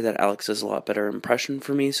 I will say that Alex does a lot better impression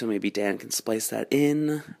for me, so maybe Dan can splice that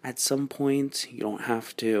in at some point. You don't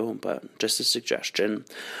have to, but just a suggestion.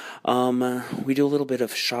 We do a little bit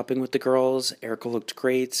of shopping with the girls. Erica looked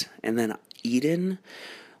great, and then Eden,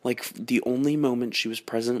 like, the only moment she was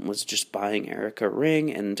present was just buying Erica a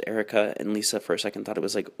ring, and Erica and Lisa for a second thought it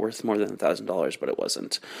was, like, worth more than $1,000, but it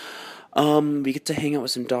wasn't. We get to hang out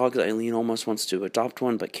with some dogs. Eileen almost wants to adopt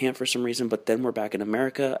one, but can't for some reason. But then we're back in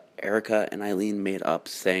America. Erica and Eileen made up,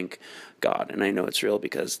 thank God. And I know it's real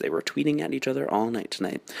because they were tweeting at each other all night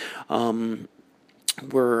tonight.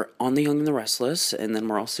 We're on The Young and the Restless, and then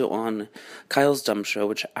we're also on Kyle's Dumb Show,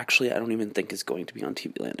 which actually I don't even think is going to be on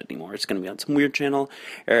TV Land anymore. It's going to be on some weird channel.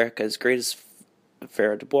 Erica is great as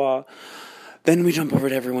Farrah Dubois. Then we jump over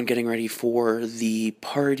to everyone getting ready for the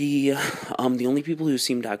party. The only people who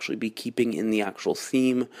seem to actually be keeping in the actual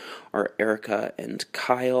theme are Erica and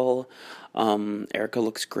Kyle. Erica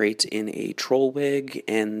looks great in a troll wig,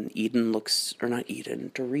 and Dorit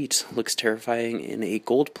looks terrifying in a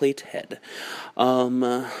gold plate head. Blah,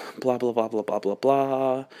 blah, blah, blah, blah, blah,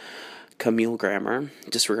 blah. Camille Grammer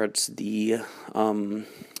disregards the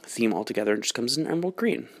theme altogether and just comes in emerald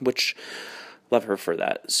green, which... love her for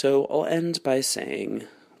that. So I'll end by saying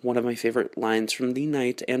one of my favorite lines from the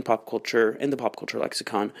night and pop culture and the pop culture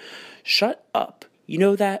lexicon. Shut up. You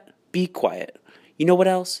know that? Be quiet. You know what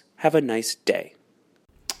else? Have a nice day.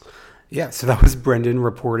 Yeah, so that was Brendan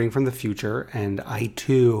reporting from the future, and I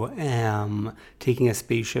too am taking a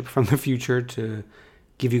spaceship from the future to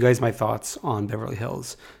give you guys my thoughts on Beverly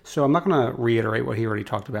Hills. So I'm not going to reiterate what he already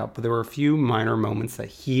talked about, but there were a few minor moments that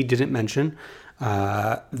he didn't mention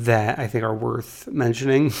that I think are worth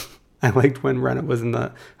mentioning. I liked when Rinna was in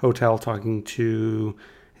the hotel talking to,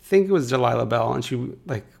 I think it was Delilah Bell, and she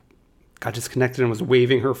like got disconnected and was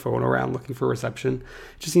waving her phone around looking for reception.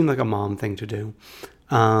 It just seemed like a mom thing to do.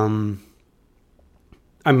 I'm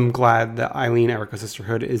glad that Eileen Erica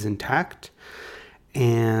sisterhood is intact.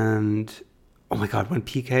 And oh my God, when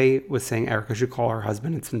PK was saying Erica should call her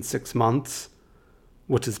husband, it's been 6 months.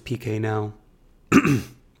 What does PK know?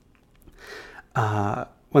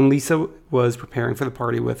 When Lisa was preparing for the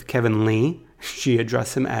party with Kevin Lee, she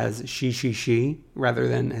addressed him as she rather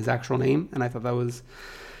than his actual name. And I thought that was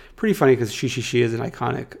pretty funny because she is an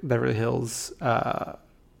iconic Beverly Hills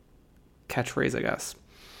catchphrase, I guess.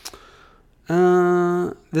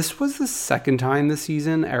 This was the second time this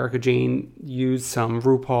season Erica Jane used some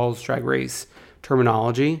RuPaul's Drag Race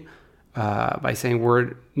terminology by saying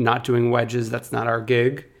we're not doing wedges, that's not our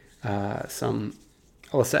gig. Some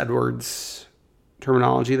Alyssa Edwards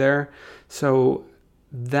terminology there. So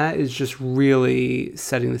that is just really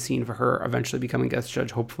setting the scene for her eventually becoming guest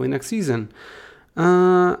judge, hopefully next season.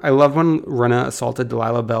 I love when Rinna assaulted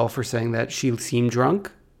Delilah Bell for saying that she seemed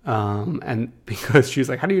drunk. And because she was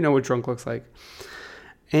like, how do you know what drunk looks like?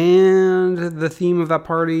 And the theme of that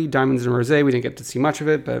party, Diamonds and Rosé, we didn't get to see much of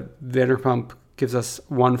it, but Vanderpump gives us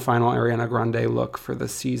one final Ariana Grande look for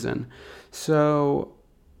this season. So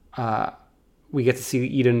we get to see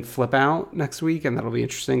Eden flip out next week, and that'll be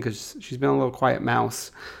interesting because she's been a little quiet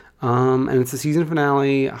mouse. And it's the season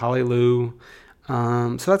finale, Hallelujah.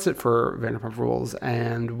 So that's it for Vanderpump Rules,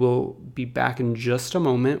 and we'll be back in just a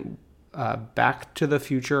moment. Back to the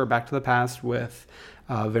future or back to the past with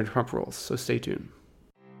Vanderpump Rules. So stay tuned.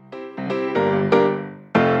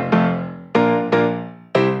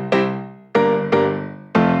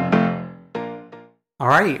 All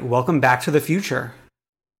right, welcome back to the future.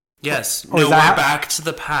 Yes, we're back to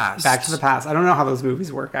the past. Back to the past. I don't know how those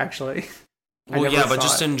movies work, actually. Well, yeah, but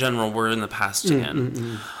just in general, we're in the past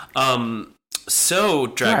again. So,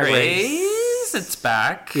 Drag Race, it's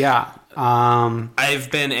back. Yeah. I've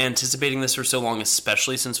been anticipating this for so long,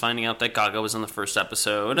 especially since finding out that Gaga was on the first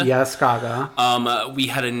episode. Yes, Gaga. We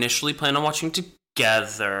had initially planned on watching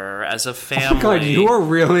together as a family. Oh God, you are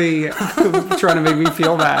really trying to make me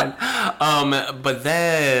feel bad. But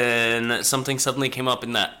then something suddenly came up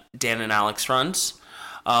in that Dan and Alex front.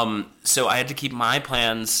 So I had to keep my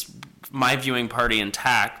plans, my viewing party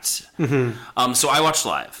intact. Mm-hmm. So I watched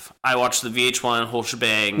live. I watched the VH1 whole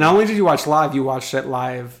shebang. Not only did you watch live, you watched it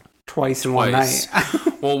live twice in one night.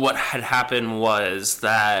 Well, what had happened was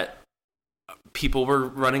that people were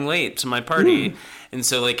running late to my party. And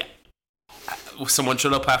so, like, someone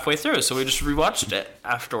showed up halfway through. So we just rewatched it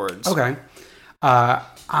afterwards. Okay.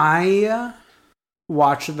 I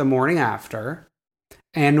watched it the morning after.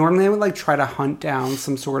 And normally I would, like, try to hunt down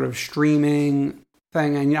some sort of streaming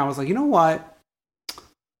thing. And I was like, you know what?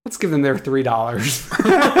 Let's give them their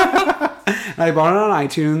 $3. And I bought it on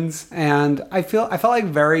iTunes, and I felt like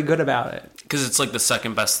very good about it. Because it's like the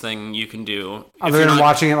second best thing you can do. Other than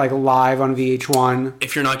watching it like live on VH1.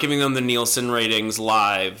 If you're not giving them the Nielsen ratings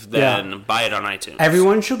live, then buy it on iTunes.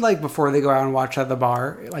 Everyone should, like, before they go out and watch at the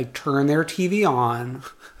bar, like, turn their TV on,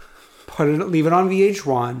 leave it on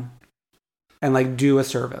VH1, and, like, do a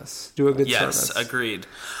service. Do a good service. Yes, agreed.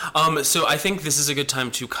 So I think this is a good time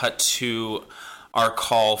to cut to our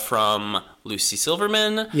call from Lucy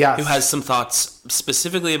Silverman, who has some thoughts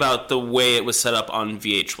specifically about the way it was set up on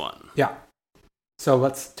VH1. Yeah. So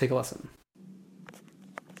let's take a listen.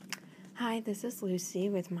 Hi, this is Lucy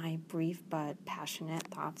with my brief but passionate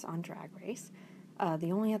thoughts on Drag Race.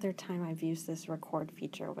 The only other time I've used this record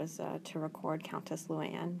feature was to record Countess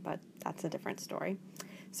Luann, but that's a different story.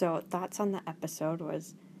 So thoughts on the episode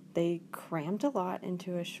was they crammed a lot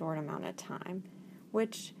into a short amount of time,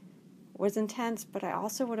 which was intense, but I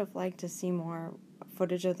also would have liked to see more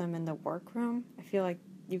footage of them in the workroom. I feel like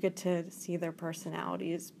you get to see their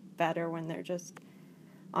personalities better when they're just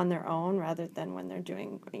on their own rather than when they're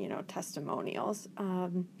doing, testimonials.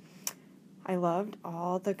 I loved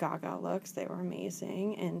all the Gaga looks. They were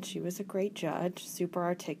amazing, and she was a great judge, super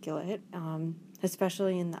articulate,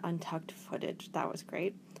 especially in the untucked footage. That was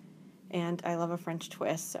great. And I love a French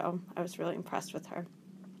twist, so I was really impressed with her.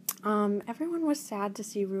 Everyone was sad to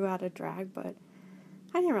see Rue out of drag, but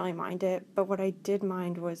I didn't really mind it. But what I did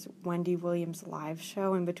mind was Wendy Williams' live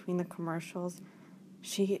show in between the commercials.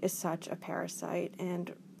 She is such a parasite,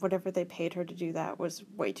 and whatever they paid her to do that was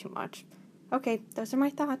way too much. Okay, those are my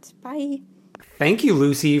thoughts. Bye. Thank you,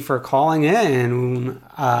 Lucy, for calling in.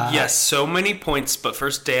 Yes, so many points, but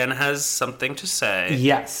first Dan has something to say.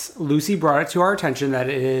 Yes, Lucy brought it to our attention that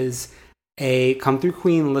it is a Come Through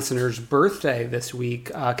Queen listener's birthday this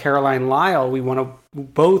week. Caroline Lyle, we want to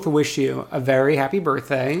both wish you a very happy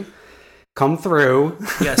birthday. Come through.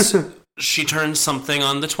 Yes, she turns something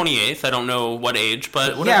on the 28th. I don't know what age,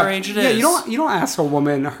 but whatever age it is. Yeah, you don't ask a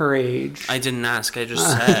woman her age. I didn't ask. I just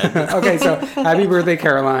said. Okay, so happy birthday,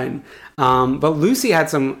 Caroline. But Lucy had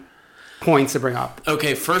some points to bring up.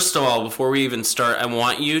 Okay, first of all, before we even start, I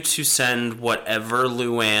want you to send whatever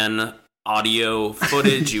Luann audio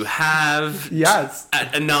footage you have yes,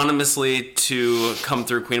 anonymously to Come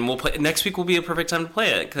Through Queen. We'll play next week. Will be a perfect time to play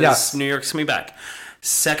it because New York's coming back.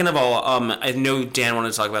 Second of all, I know Dan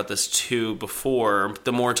wanted to talk about this too before,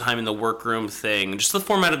 the more time in the workroom thing, just the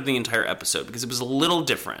format of the entire episode, because it was a little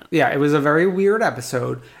different. Yeah, it was a very weird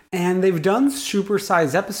episode, and they've done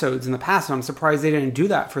supersized episodes in the past, and I'm surprised they didn't do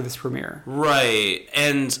that for this premiere. Right,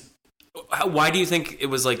 and why do you think it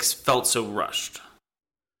was felt so rushed?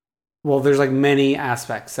 Well, there's many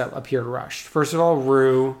aspects that appeared rushed. First of all,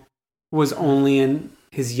 Rue was only in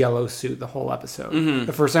his yellow suit the whole episode. Mm-hmm.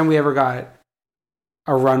 The first time we ever got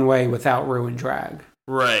a runway without Rue in drag.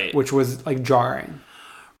 Right. Which was jarring.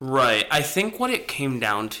 Right. I think what it came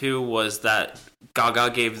down to was that Gaga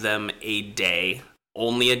gave them a day,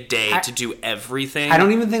 only a day to do everything. I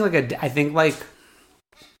don't even think I think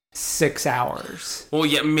 6 hours. Well,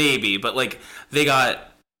 yeah, maybe, but they got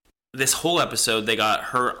this whole episode, they got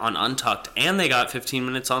her on Untucked, and they got 15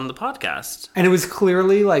 minutes on the podcast. And it was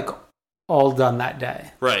clearly all done that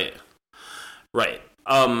day. Right. Right.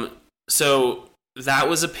 So that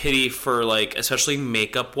was a pity for especially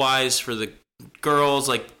makeup wise for the girls,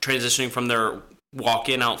 transitioning from their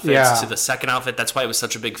walk-in outfits to the second outfit. That's why it was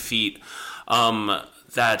such a big feat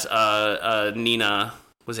that Nina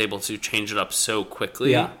was able to change it up so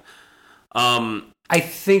quickly. Yeah. I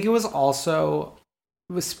think it was also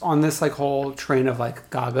on this whole train of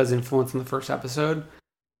Gaga's influence in the first episode.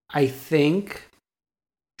 I think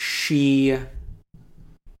she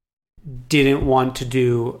didn't want to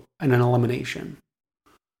do an elimination.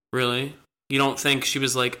 Really? You don't think she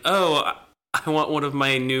was oh, I want one of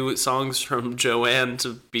my new songs from Joanne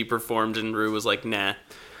to be performed, and Rue was nah.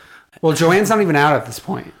 Well, Joanne's not even out at this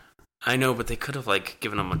point. I know, but they could have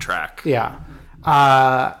given him a track. Yeah.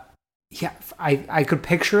 Yeah, I could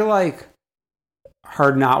picture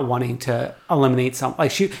her not wanting to eliminate some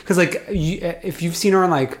because if you've seen her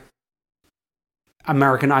on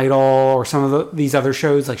American Idol or some of these other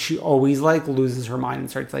shows, she always loses her mind and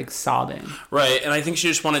starts sobbing. Right, and I think she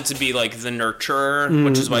just wanted to be the nurturer,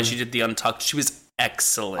 which is why she did the Untucked. She was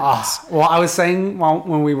excellent. Well, I was saying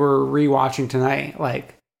when we were rewatching tonight,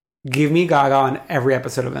 give me Gaga on every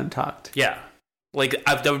episode of Untucked. Yeah.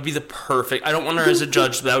 That would be the perfect. I don't want her as a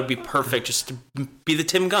judge, but that would be perfect just to be the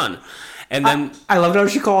Tim Gunn. And then I loved how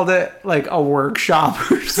she called it a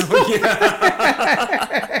workshop or something.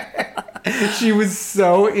 She was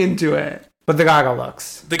so into it. But the Gaga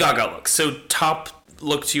looks. So top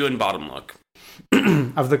look to you and bottom look.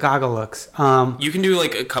 Of the Gaga looks. You can do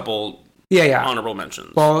a couple honorable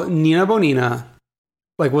mentions. Well, Nina Bonina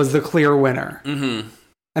was the clear winner. Mm-hmm.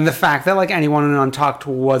 And the fact that anyone in Untucked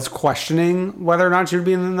was questioning whether or not she would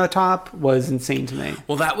be in the top was insane to me.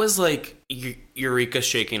 Well, that was Eureka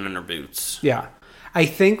shaking in her boots. Yeah. I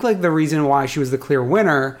think the reason why she was the clear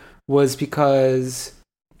winner was because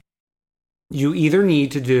you either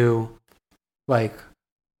need to do a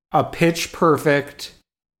pitch perfect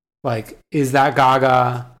is that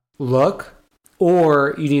Gaga look,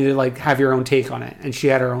 or you need to have your own take on it, and she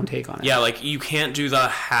had her own take on it. Yeah, you can't do the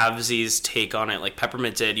halvesies take on it like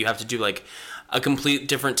Peppermint did. You have to do a complete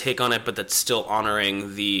different take on it, but that's still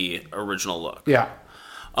honoring the original look. Yeah.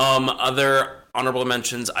 Other honorable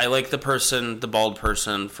mentions, I like the bald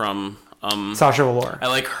person from Sasha Velour. I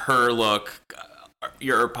like her look.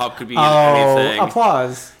 Your pop could be anything.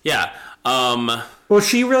 Applause. Yeah. Well,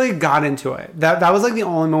 she really got into it. That was the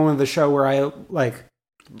only moment of the show where I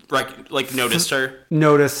noticed her.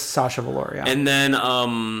 Noticed Sasha Velour, yeah. And then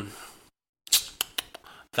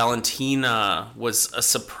Valentina was a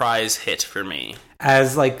surprise hit for me.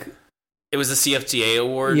 As it was the CFDA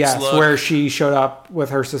Awards. Yes, look. Where she showed up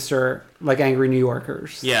with her sister angry New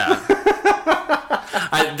Yorkers. Yeah.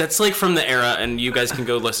 That's from the era, and you guys can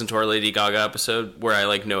go listen to our Lady Gaga episode where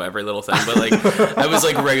I know every little thing, but I was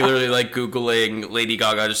regularly Googling Lady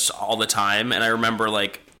Gaga just all the time, and I remember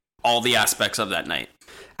all the aspects of that night.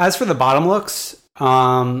 As for the bottom looks,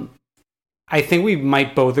 I think we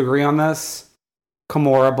might both agree on this.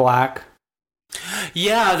 Kimora Black.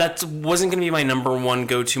 Yeah, that wasn't going to be my number one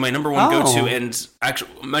go-to. My number one go-to, and actually,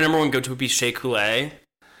 my number one go-to would be Shea Coulee.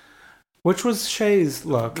 Which was Shay's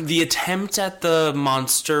look? The attempt at the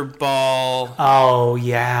Monster Ball. Oh,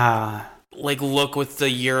 yeah. Look with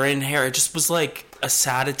the urine hair. It just was a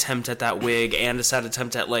sad attempt at that wig and a sad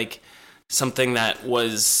attempt at something that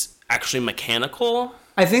was actually mechanical.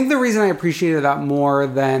 I think the reason I appreciated that more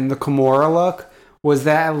than the Kimura look was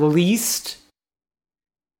that at least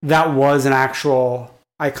that was an actual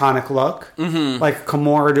iconic look. Mm-hmm. Like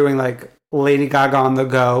Kimura doing like Lady Gaga on the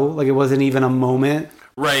go. Like it wasn't even a moment.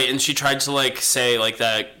 Right, and she tried to like say like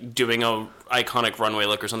that doing a iconic runway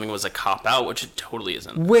look or something was a cop out, which it totally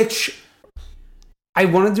isn't. Which I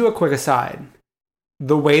want to do a quick aside.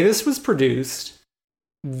 The way this was produced,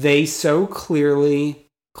 they so clearly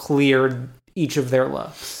cleared each of their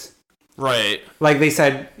looks. Right. Like they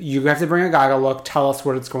said, you have to bring a Gaga look, tell us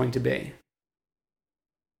what it's going to be.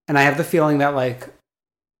 And I have the feeling that like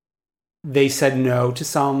they said no to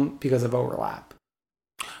some because of overlap.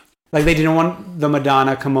 Like they didn't want the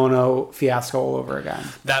Madonna kimono fiasco all over again.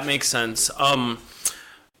 That makes sense.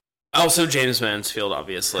 Also James Mansfield,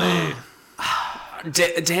 obviously.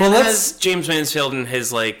 Dan has James Mansfield in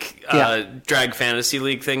his like drag fantasy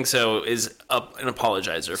league thing, so is an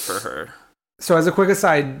apologizer for her. So as a quick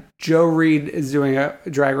aside, Joe Reed is doing a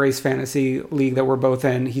Drag Race fantasy league that we're both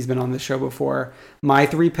in. He's been on this show before. My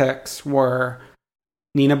 3 picks were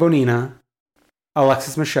Nina Bonina,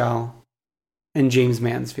 Alexis Michelle, and James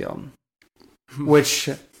Mansfield.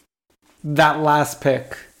 Which that last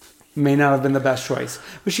pick may not have been the best choice.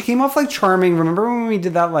 But she came off like charming. Remember when we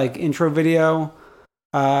did that like intro video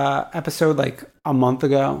episode like a month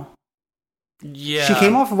ago? Yeah. She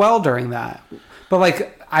came off well during that. But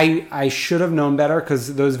like I should have known better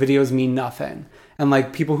because those videos mean nothing. And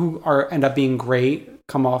like people who end up being great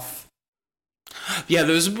come off. Yeah,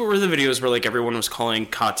 those were the videos where like everyone was calling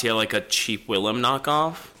Katya like a cheap Willem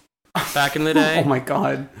knockoff back in the day. Oh my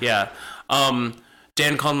god. Yeah.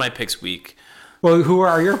 Dan called my picks weak. Well, who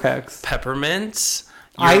are your picks? Peppermint.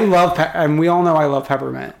 I love and we all know I love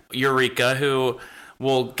Peppermint. Eureka, who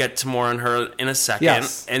we'll get to more on her in a second.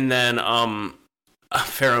 Yes. And then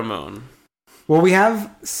Pheromone. Well, we have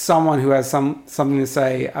someone who has something to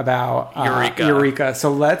say about Eureka. So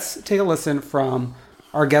let's take a listen from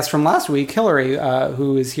our guest from last week, Hillary,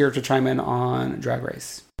 who is here to chime in on Drag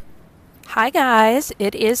Race. Hi guys,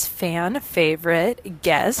 it is fan favorite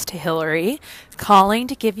guest Hillary calling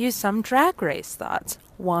to give you some Drag Race thoughts.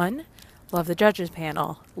 1, love the judges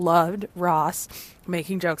panel. Loved Ross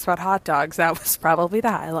making jokes about hot dogs. That was probably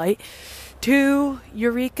the highlight. 2,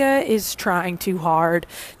 Eureka is trying too hard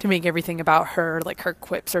to make everything about her, like her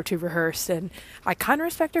quips are too rehearsed, and I kind of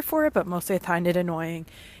respect her for it, but mostly I find it annoying.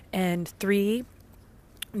 And 3,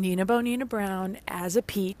 Nina Bonina Brown as a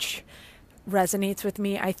peach resonates with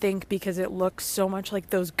me, I think, because it looks so much like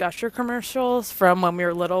those Gusher commercials from when we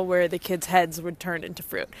were little where the kids' heads would turn into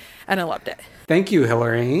fruit, and I loved it. Thank you,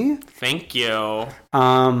 Hillary. Thank you.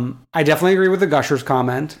 I definitely agree with the Gushers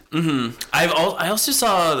comment. Mm-hmm. I also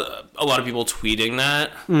saw a lot of people tweeting that.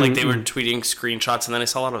 Mm-hmm. Like they were tweeting screenshots, and then I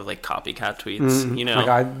saw a lot of like copycat tweets. Mm-hmm. You know, oh my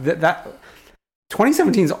God, that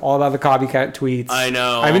 2017 is all about the copycat tweets. I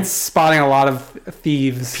know. I've been spotting a lot of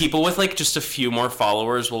thieves. People with like just a few more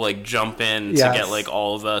followers will like jump in to get like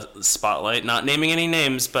all of the spotlight. Not naming any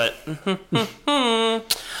names, but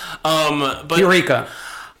but Eureka.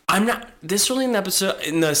 I'm not this early in the episode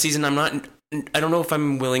in the season. I don't know if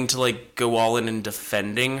I'm willing to like go all in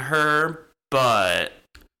defending her, but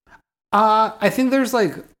I think there's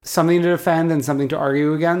like something to defend and something to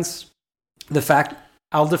argue against.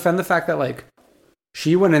 I'll defend the fact that like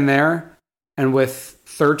she went in there and with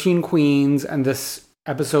 13 queens and this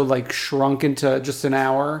episode like shrunk into just an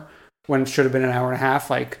hour when it should have been an hour and a half,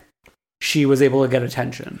 like she was able to get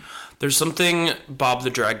attention. There's something Bob the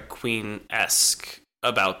Drag Queen-esque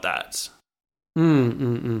about that.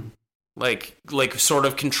 Like sort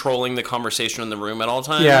of controlling the conversation in the room at all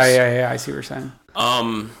times. Yeah. I see what you're saying.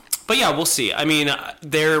 But yeah, we'll see. I mean,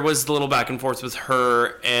 there was the little back and forth with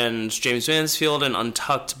her and James Mansfield and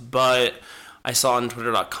Untucked, but I saw on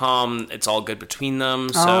Twitter.com it's all good between them.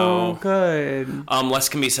 So good. Less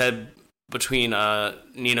can be said between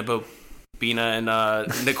Nina Bobina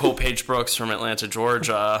and Nicole Paige Brooks from Atlanta,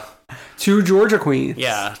 Georgia. 2 Georgia queens.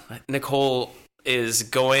 Yeah, Nicole is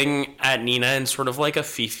going at Nina in sort of like a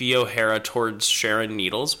Fifi O'Hara towards Sharon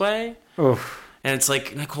Needles way. Oof. And it's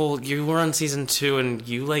like, Nicole, you were on season 2 and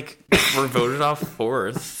you like were voted off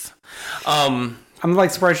 4th. I'm like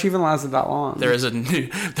surprised she even lasted that long. There's a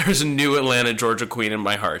new Atlanta, Georgia queen in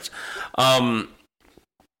my heart. But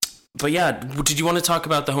yeah, did you want to talk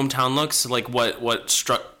about the hometown looks? Like what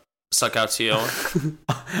stuck out to you?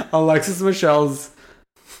 Alexis Michelle's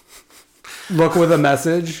look with a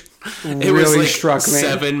message it was like struck me.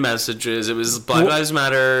 7 messages. It was Black Lives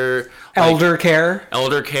Matter, elder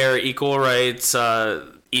care, equal rights,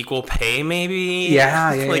 equal pay, maybe.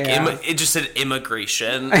 Yeah. It just said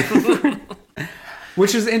immigration,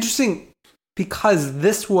 which is interesting. because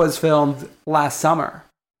this was filmed last summer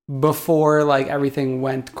before like everything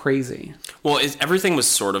went crazy. Well, everything was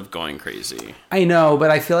sort of going crazy. I know,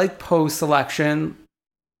 but I feel like post-election,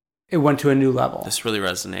 it went to a new level. This really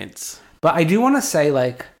resonates. But I do want to say,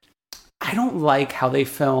 like, I don't like how they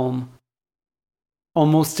film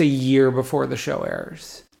almost a year before the show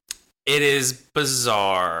airs. It is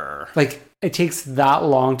bizarre. Like, it takes that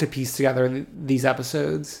long to piece together these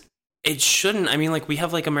episodes. It shouldn't. I mean, like, we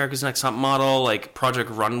have, like, America's Next Top Model, like, Project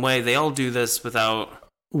Runway. They all do this without...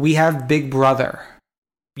 We have Big Brother.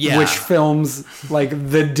 Yeah. Which films, like,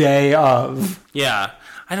 the day of. Yeah.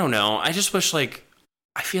 I don't know. I just wish, like...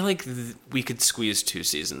 I feel like we could squeeze 2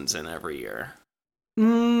 seasons in every year.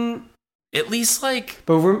 At least, like...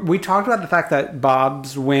 But we talked about the fact that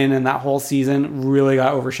Bob's win and that whole season really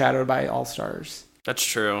got overshadowed by All Stars. That's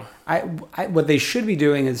true. What they should be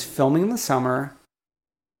doing is filming in the summer,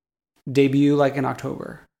 debut, like, in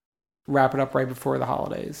October. Wrap it up right before the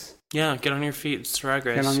holidays. Yeah, get on your feet. It's Drag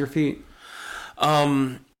Race. Get on your feet.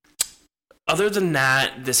 Other than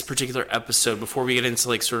that, this particular episode, before we get into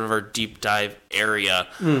like sort of our deep dive area,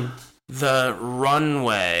 the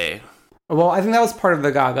runway. Well, I think that was part of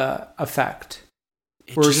the Gaga effect.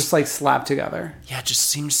 We're just like slapped together. Yeah, it just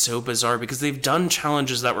seems so bizarre because they've done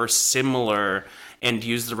challenges that were similar and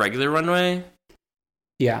used the regular runway.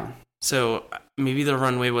 Yeah. So maybe the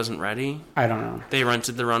runway wasn't ready. I don't know. They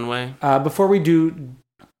rented the runway. Before we do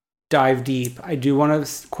dive deep, I do want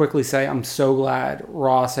to quickly say I'm so glad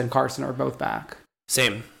Ross and Carson are both back.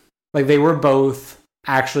 Same. Like, they were both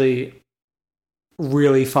actually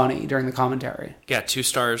really funny during the commentary. Yeah, 2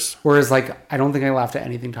 stars. Whereas, like, I don't think I laughed at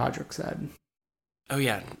anything Todrick said. Oh,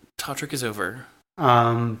 yeah. Todrick is over.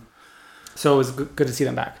 So it was good to see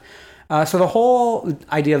them back. So the whole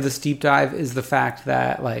idea of this deep dive is the fact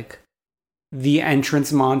that, like, the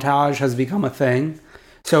entrance montage has become a thing.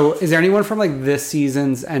 So is there anyone from, like, this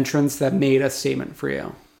season's entrance that made a statement for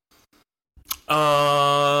you?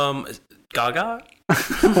 Gaga?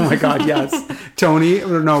 Oh my God, yes.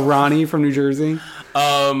 Ronnie from New Jersey.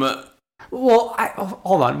 Well,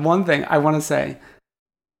 Hold on. One thing I want to say.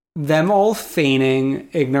 Them all feigning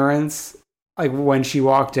ignorance, like, when she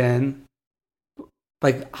walked in,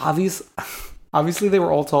 like, obviously they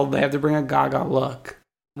were all told they have to bring a Gaga look.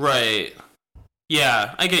 Right.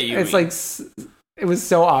 Yeah, I get you. It's like, it was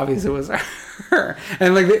so obvious it was her.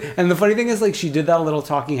 And the funny thing is, like, she did that little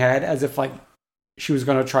talking head as if, like, she was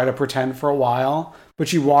going to try to pretend for a while, but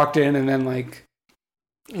she walked in and then, like,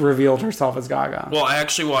 revealed herself as Gaga. Well, I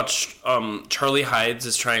actually watched Charlie Hides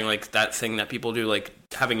is trying, like, that thing that people do, like,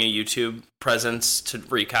 having a YouTube presence to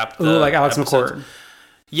recap the like Alex episodes. McCord.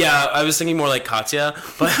 Yeah, I was thinking more like Katya,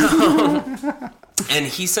 but and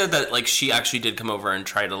he said that, like, she actually did come over and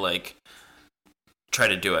try to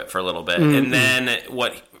do it for a little bit. And then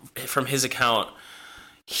from his account,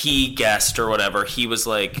 he guessed or whatever, he was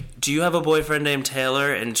like, do you have a boyfriend named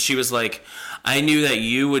Taylor? And she was like, I knew that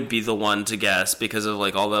you would be the one to guess because of,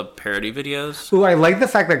 like, all the parody videos. Ooh, I like the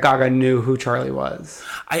fact that Gaga knew who Charlie was.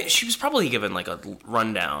 She was probably given, like, a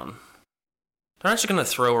rundown. They're not just going to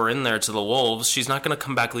throw her in there to the wolves. She's not going to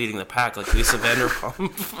come back leading the pack like Lisa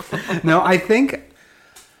Vanderpump. No, I think,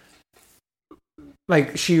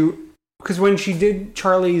 like, because when she did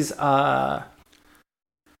Charlie's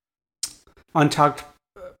Untucked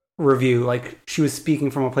review, like, she was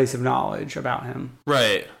speaking from a place of knowledge about him.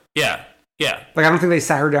 Right. Yeah. Yeah. Like, I don't think they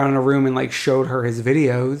sat her down in a room and, like, showed her his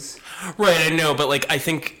videos. Right, I know, but, like, I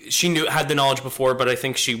think she had the knowledge before, but I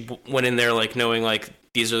think she went in there, like, knowing, like,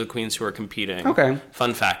 these are the queens who are competing. Okay.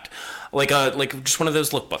 Fun fact. Like just one of those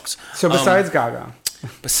lookbooks. So besides Gaga.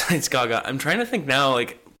 Besides Gaga, I'm trying to think now,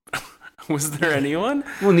 like, was there anyone?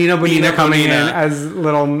 Well, Nina Bonina coming in as a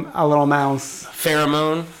little mouse.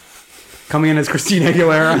 Pheromone. Coming in as Christina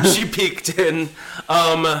Aguilera. She peeked in.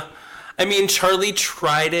 I mean, Charlie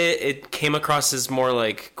tried it. It came across as more,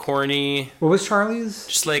 like, corny. What was Charlie's?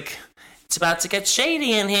 Just like, it's about to get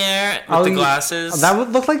shady in here with the glasses. That would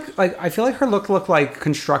look like I feel like her look looked like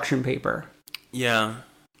construction paper. Yeah.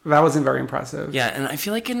 That wasn't very impressive. Yeah, and I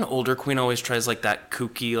feel like an older queen always tries, like, that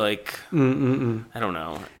kooky, like, I don't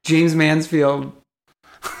know. James Mansfield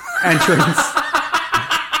entrance.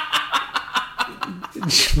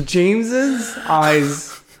 James's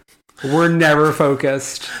eyes were never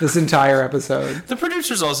focused this entire episode. The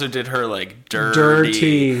producers also did her, like,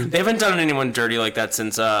 dirty. They haven't done anyone dirty like that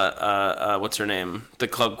since what's her name, the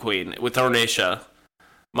club queen with Ornacia.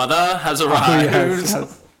 Mother has arrived.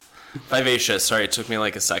 Yes. Vivacious. Sorry, it took me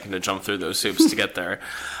like a second to jump through those hoops to get there.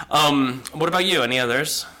 What about you? Any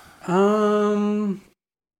others?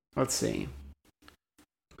 Let's see.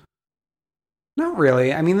 Not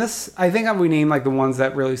really. I mean, I think we named, like, the ones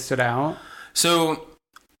that really stood out. So,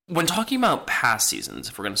 when talking about past seasons,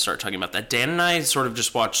 if we're going to start talking about that, Dan and I sort of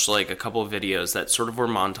just watched like a couple of videos that sort of were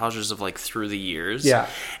montages of like through the years. Yeah.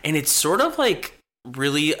 And it's sort of like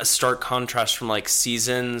really a stark contrast from like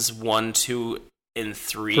seasons 1, 2, and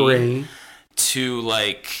 3. To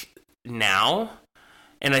like now.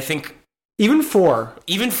 And I think even 4,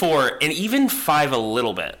 and even 5 a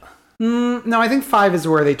little bit. No, I think 5 is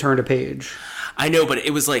where they turned a page. I know, but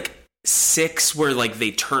it was like 6 where like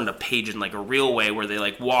they turned a page in like a real way, where they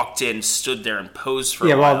like walked in, stood there, and posed for a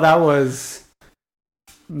while. Well, that was,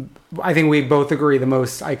 I think we both agree, the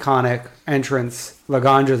most iconic entrance,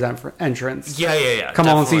 Laganja's entrance. Yeah. Come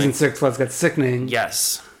on, season 6, let's get sickening.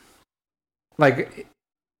 Yes. Like,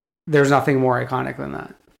 there's nothing more iconic than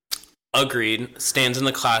that. Agreed. Stands in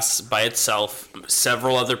the class by itself.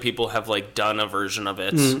 Several other people have like done a version of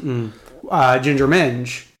it. Ginger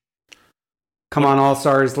Minge. Come on, All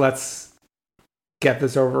Stars, let's get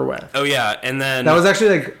this over with. Oh yeah, and then that was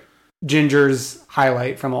actually like Ginger's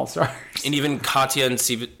highlight from All Stars. And even Katya in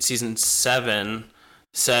season 7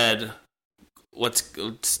 said,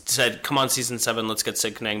 "Come on, season 7, let's get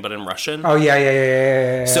sickening," but in Russian. Oh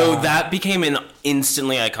yeah. So that became an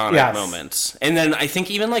instantly iconic moment, and then I think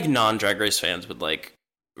even like non-Drag Race fans would like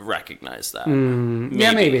recognize that.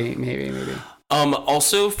 Yeah, maybe.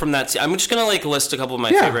 Also from that, I'm just gonna like list a couple of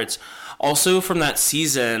my favorites. Also from that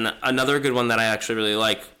season, another good one that I actually really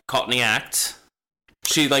like, Caught in the Act.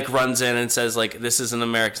 She like runs in and says like, "This is an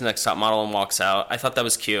America's Next Top Model," and walks out. I thought that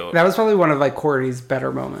was cute. That was probably one of like Courtney's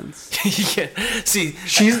better moments. Yeah. See,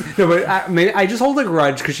 but I just hold a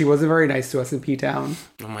grudge because she wasn't very nice to us in P-Town.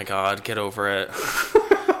 Oh my God, get over it.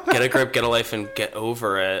 Get a grip, get a life, and get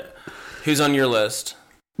over it. Who's on your list?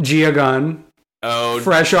 Gia Gunn. Oh,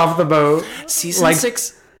 fresh off the boat. Season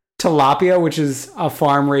 6. Tilapia, which is a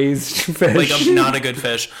farm-raised fish. Like, not a good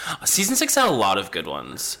fish. Season 6 had a lot of good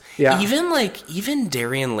ones. Yeah. Even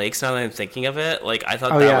Darien Lakes, now that I'm thinking of it, like, I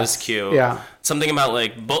thought that was cute. Yeah. Something about,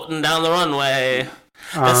 like, boating down the runway.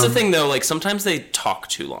 That's the thing, though. Like, sometimes they talk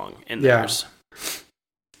too long in theirs.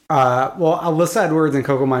 Well, Alyssa Edwards and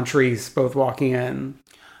Coco Montrese both walking in.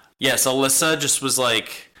 Yes, Alyssa just was,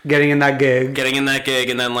 like... Getting in that gig,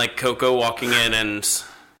 and then, like, Coco walking in and...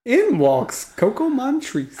 In walks Coco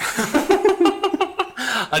Montrese.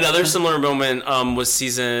 Another similar moment was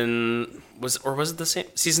season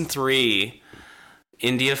 3.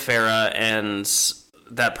 India Farah and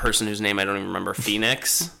that person whose name I don't even remember,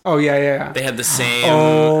 Phoenix. Oh yeah. They had the same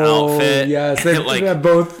outfit. Yes, they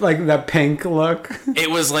both like that pink look. It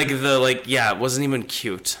was like it wasn't even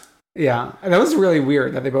cute. Yeah, that was really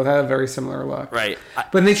weird that they both had a very similar look. Right.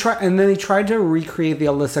 But they tried to recreate the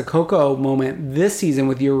Alyssa Coco moment this season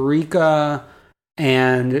with Eureka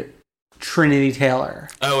and Trinity Taylor.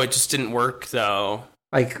 Oh, it just didn't work though.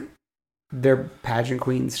 Like, they're pageant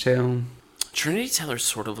queens too. Trinity Taylor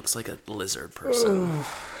sort of looks like a lizard person.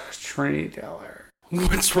 Trinity Taylor.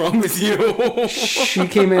 What's wrong with you? She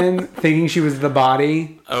came in thinking she was the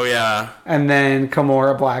body. Oh yeah. And then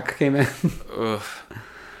Kimora Black came in. Ugh.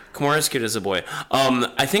 Kimura's cute as a boy.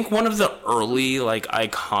 I think one of the early, like,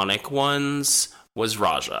 iconic ones was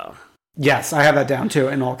Raja. Yes, I have that down too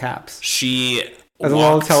in all caps. She as a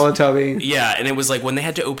little Teletubby. Yeah, and it was like when they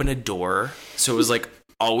had to open a door, so it was like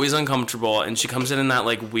always uncomfortable. And she comes in that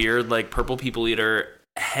like weird, like purple people eater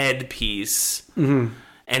headpiece, and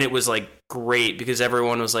it was like great because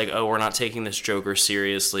everyone was like, "Oh, we're not taking this Joker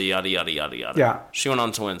seriously." Yada yada yada yada. Yeah, she went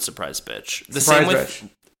on to win Surprise Bitch. Same with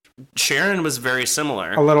Sharon was very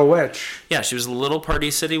similar. A little witch. Yeah, she was a little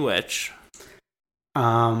Party City witch.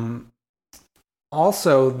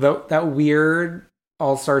 Also, that weird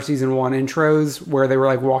All-Star Season 1 intros where they were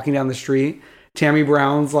like walking down the street, Tammy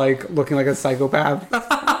Brown's like looking like a psychopath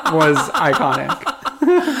was iconic.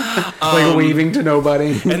 Like waving to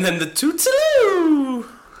nobody. And then the toot-toot.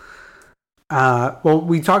 Well,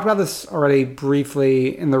 we talked about this already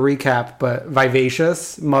briefly in the recap, but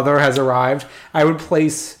Vivacious, Mother Has Arrived, I would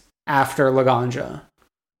place after Laganja.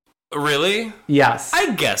 Really? Yes.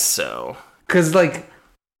 I guess so. Because, like,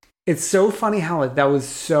 it's so funny how, like, that was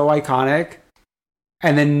so iconic,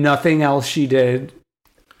 and then nothing else she did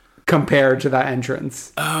compared to that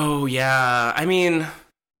entrance. Oh, yeah. I mean...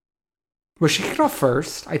 Was she kicked off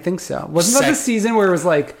first? I think so. Wasn't that the season where it was,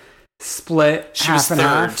 like, split she half was and third,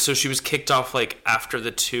 half? So she was kicked off, like, after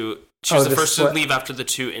the two... She was the first to leave after the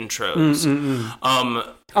 2 intros.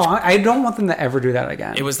 I don't want them to ever do that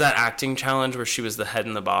again. It was that acting challenge where she was the head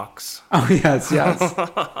in the box. Oh, yes.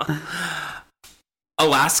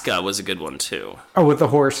 Alaska was a good one, too. Oh, with the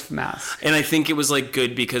horse mask. And I think it was, like,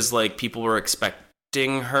 good because, like, people were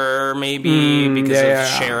expecting her, maybe, because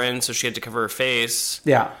of Sharon, so she had to cover her face.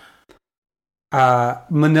 Yeah.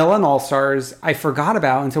 Manila and All Stars, I forgot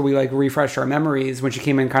about until we like refreshed our memories when she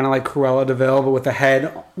came in kind of like Cruella de Vil, but with a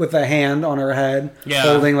hand on her head,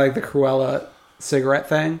 holding like the Cruella cigarette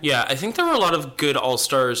thing. Yeah, I think there were a lot of good All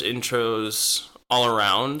Stars intros all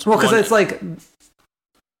around. Well, because it's like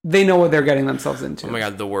they know what they're getting themselves into. Oh my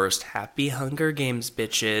god, the worst. Happy Hunger Games,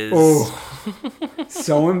 bitches. Oh,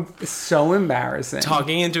 so embarrassing.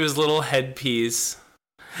 Talking into his little headpiece.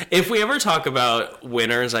 If we ever talk about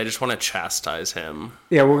winners, I just want to chastise him.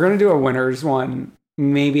 Yeah, we're going to do a winners one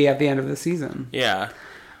maybe at the end of the season. Yeah.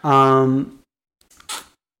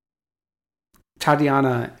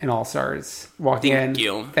 Tatiana in All Stars walking in.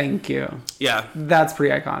 Thank you. Yeah. That's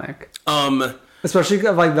pretty iconic. Especially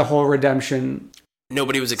like the whole redemption.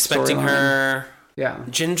 Nobody was expecting her. Yeah.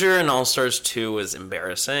 Ginger in All Stars 2 was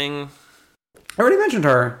embarrassing. I already mentioned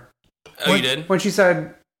her. Oh, you did? When she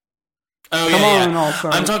said, Come on,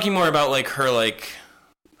 All-Stars. I'm talking more about like her like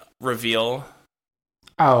reveal.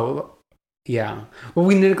 Oh, yeah. Well,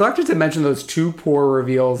 we neglected to mention those two poor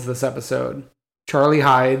reveals this episode. Charlie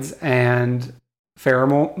Hides and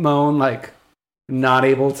Pheromone, like, not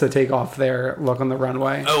able to take off their look on the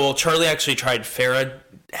runway. Oh, well, Charlie actually tried. Farrah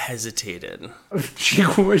hesitated. She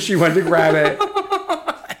went to grab it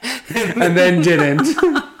and then didn't.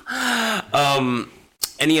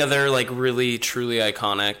 Any other, like, really, truly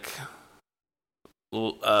iconic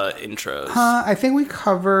intros? I think we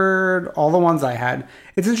covered all the ones I had.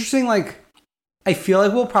 It's interesting, like, I feel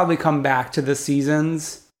like we'll probably come back to the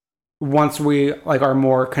seasons once we, like, are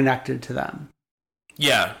more connected to them.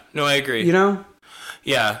 Yeah. No, I agree. You know?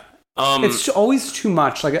 Yeah. It's always too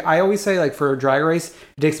much. Like, I always say, like, for Drag Race,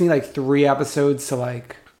 it takes me, like, 3 episodes to,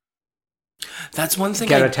 like, that's one thing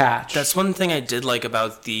get attached. That's one thing I did like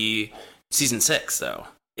about the season 6, though,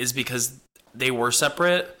 is because they were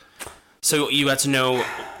separate. So you got to know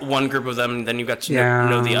one group of them, and then you got to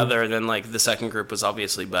know the other, and then, like, the second group was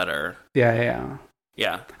obviously better. Yeah.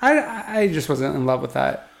 I just wasn't in love with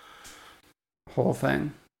that whole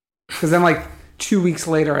thing. Because then, like, 2 weeks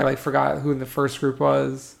later, I, like, forgot who the first group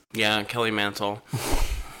was. Yeah, Kelly Mantle.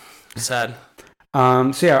 Sad.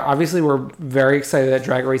 So, yeah, obviously we're very excited that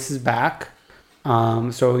Drag Race is back.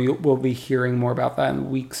 So we'll be hearing more about that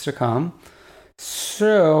in weeks to come.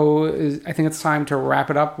 So I think it's time to wrap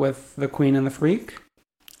it up with the Queen and the Freak.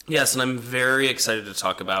 Yes, and I'm very excited to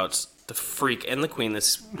talk about the Freak and the Queen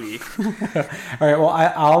this week. All right, well,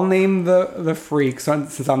 I'll name the Freak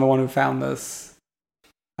since I'm the one who found this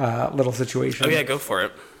little situation. Oh, yeah, go for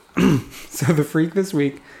it. So the Freak this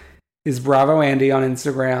week is Bravo Andy on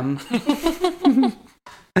Instagram.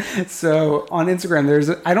 So on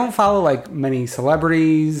Instagram, I don't follow like many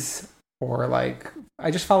celebrities or like, I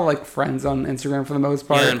just follow like friends on Instagram for the most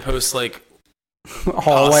part. Yeah, and post like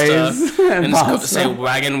hallways and say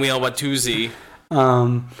wagon wheel Watusi.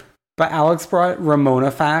 But Alex brought Ramona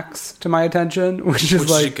Facts to my attention, which is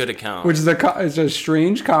like a good account. Which is it's a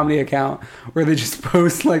strange comedy account where they just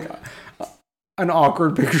post like an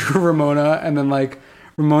awkward picture of Ramona and then like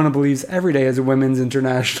Ramona believes every day is a Women's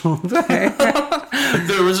International Day.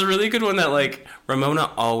 There was a really good one that like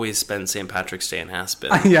Ramona always spends St. Patrick's Day in Aspen.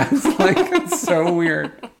 Yes, like it's so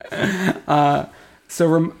weird.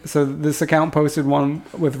 So this account posted one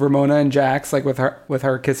with Ramona and Jax, like with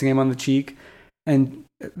her kissing him on the cheek, and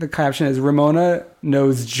the caption is Ramona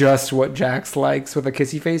knows just what Jax likes with a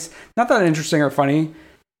kissy face. Not that interesting or funny,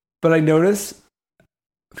 but I noticed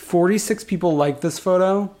 46 people liked this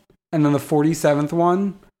photo, and then the 47th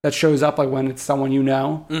one that shows up like when it's someone you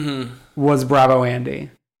know was Bravo Andy.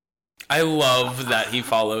 I love that he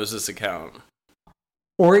follows this account.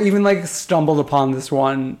 Or even like stumbled upon this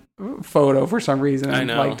one photo for some reason and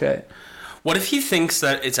liked it. What if he thinks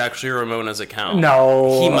that it's actually Ramona's account?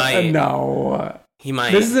 No. He might. No. He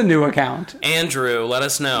might. This is a new account. Andrew, let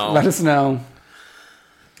us know. Let us know.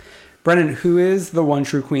 Brennan, who is the one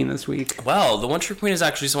true queen this week? Well, the one true queen is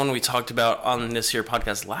actually someone we talked about on this here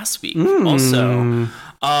podcast last week. Also,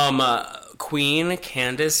 Queen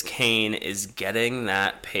Candice Kane is getting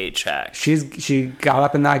that paycheck. She got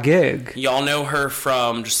up in that gig. Y'all know her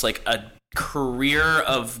from just like a career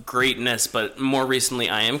of greatness, but more recently,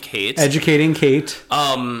 I Am Kate. Educating Kate.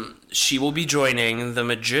 She will be joining the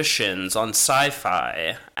Magicians on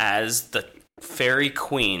Sci-Fi as the Fairy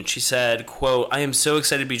Queen. She said, quote, "I am so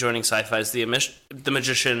excited to be joining Sci-Fi as the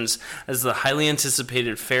Magicians as the highly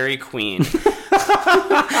anticipated Fairy Queen.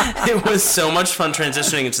 It was so much fun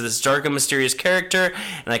transitioning into this dark and mysterious character,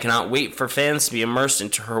 and I cannot wait for fans to be immersed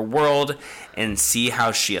into her world and see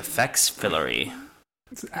how she affects Fillory."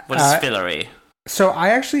 What is Fillory? So I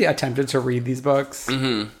actually attempted to read these books,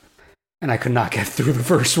 and I could not get through the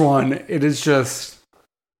first one. It is just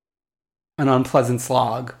an unpleasant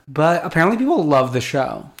slog. But apparently people love the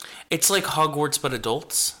show. It's like Hogwarts, but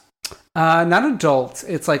adults? Not adults.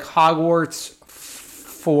 It's like Hogwarts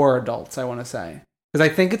for adults, I want to say. Because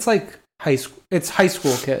I think it's like high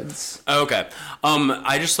school kids. Okay.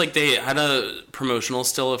 I just like they had a promotional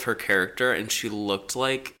still of her character, and she looked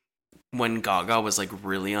like when Gaga was like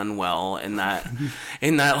really unwell in that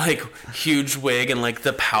like huge wig and like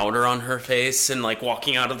the powder on her face and like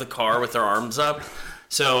walking out of the car with her arms up.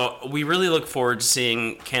 So we really look forward to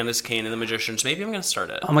seeing Candace Cain and the Magicians. Maybe I'm going to start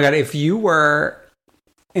it. Oh my God. If you were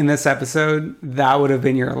in this episode, that would have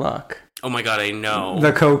been your look. Oh my God, I know.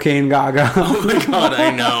 The cocaine Gaga. Oh my God,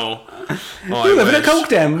 I know. Oh, you live in a coke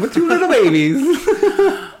den with two little babies.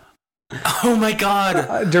 Oh my God.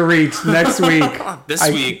 Dorit, next week. This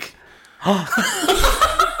week.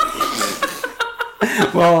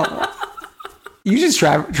 Well, you just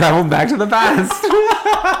traveled back to the past.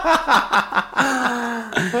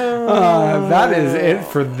 That is it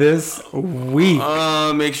for this week.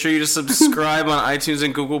 Make sure you just subscribe on iTunes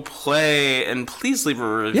and Google Play, and please leave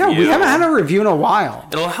a review. Yeah, we haven't had a review in a while.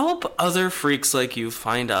 It'll help other freaks like you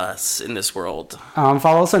find us in this world.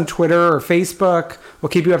 Follow us on Twitter or Facebook. We'll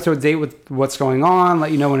keep you up to date with what's going on,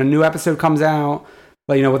 let you know when a new episode comes out,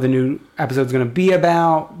 let you know what the new episode's going to be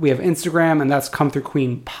about. We have Instagram, and that's Come Through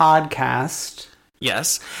Queen Podcast.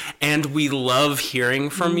 Yes, and we love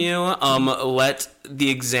hearing from you. Let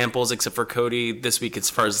the examples, except for Cody this week as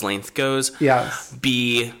far as length goes, yes,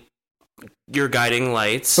 be your guiding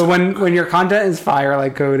lights. So when your content is fire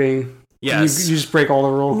like Cody, yes, you just break all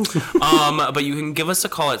the rules. But you can give us a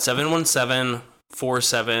call at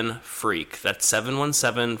 717-47-FREAK. That's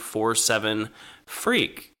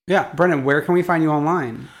 717-47-FREAK. Yeah, Brendan, where can we find you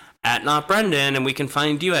online? At Not Brendan, and we can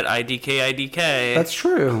find you at IDK. That's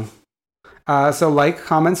true. So like,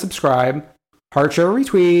 comment, subscribe, heart, share,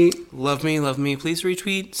 retweet. Love me, please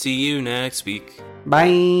retweet. See you next week.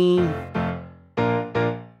 Bye.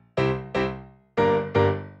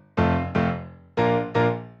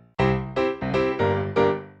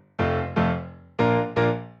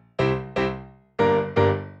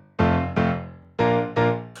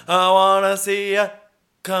 I wanna see ya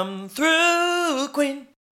come through, Queen.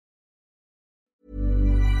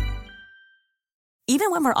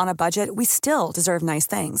 Even when we're on a budget, we still deserve nice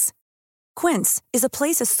things. Quince is a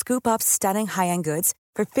place to scoop up stunning high-end goods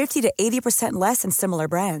for 50 to 80% less than similar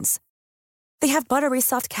brands. They have buttery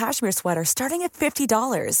soft cashmere sweaters starting at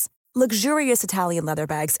 $50, luxurious Italian leather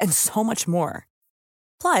bags, and so much more.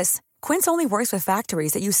 Plus, Quince only works with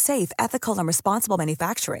factories that use safe, ethical, and responsible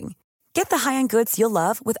manufacturing. Get the high-end goods you'll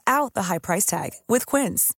love without the high price tag with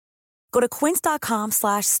Quince. Go to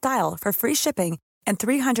quince.com/style for free shipping and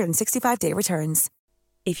 365-day returns.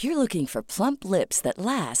 If you're looking for plump lips that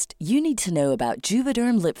last, you need to know about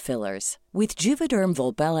Juvederm lip fillers. With Juvederm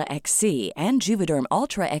Volbella XC and Juvederm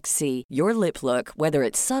Ultra XC, your lip look, whether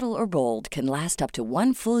it's subtle or bold, can last up to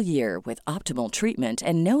 1 full year with optimal treatment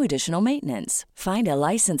and no additional maintenance. Find a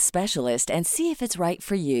licensed specialist and see if it's right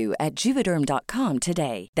for you at Juvederm.com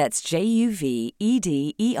today. That's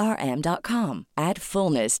JUVEDERM.com. Add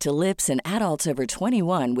fullness to lips in adults over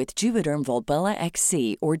 21 with Juvederm Volbella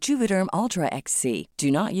XC or Juvederm Ultra XC. Do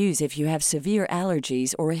not use if you have severe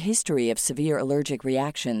allergies or a history of severe allergic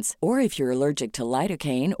reactions, or if you're allergic to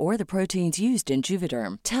lidocaine or the proteins used in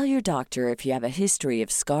Juvederm. Tell your doctor if you have a history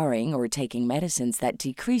of scarring or taking medicines that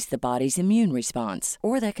decrease the body's immune response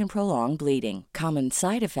or that can prolong bleeding. Common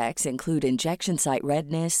side effects include injection site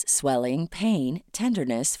redness, swelling, pain,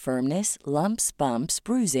 tenderness, firmness, lumps, bumps,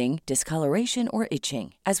 bruising, discoloration, or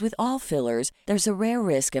itching. As with all fillers, there's a rare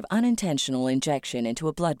risk of unintentional injection into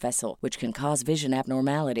a blood vessel, which can cause vision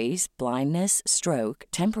abnormalities, blindness, stroke,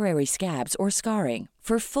 temporary scabs, or scarring.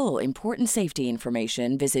 For full important safety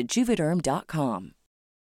information, visit Juvederm.com.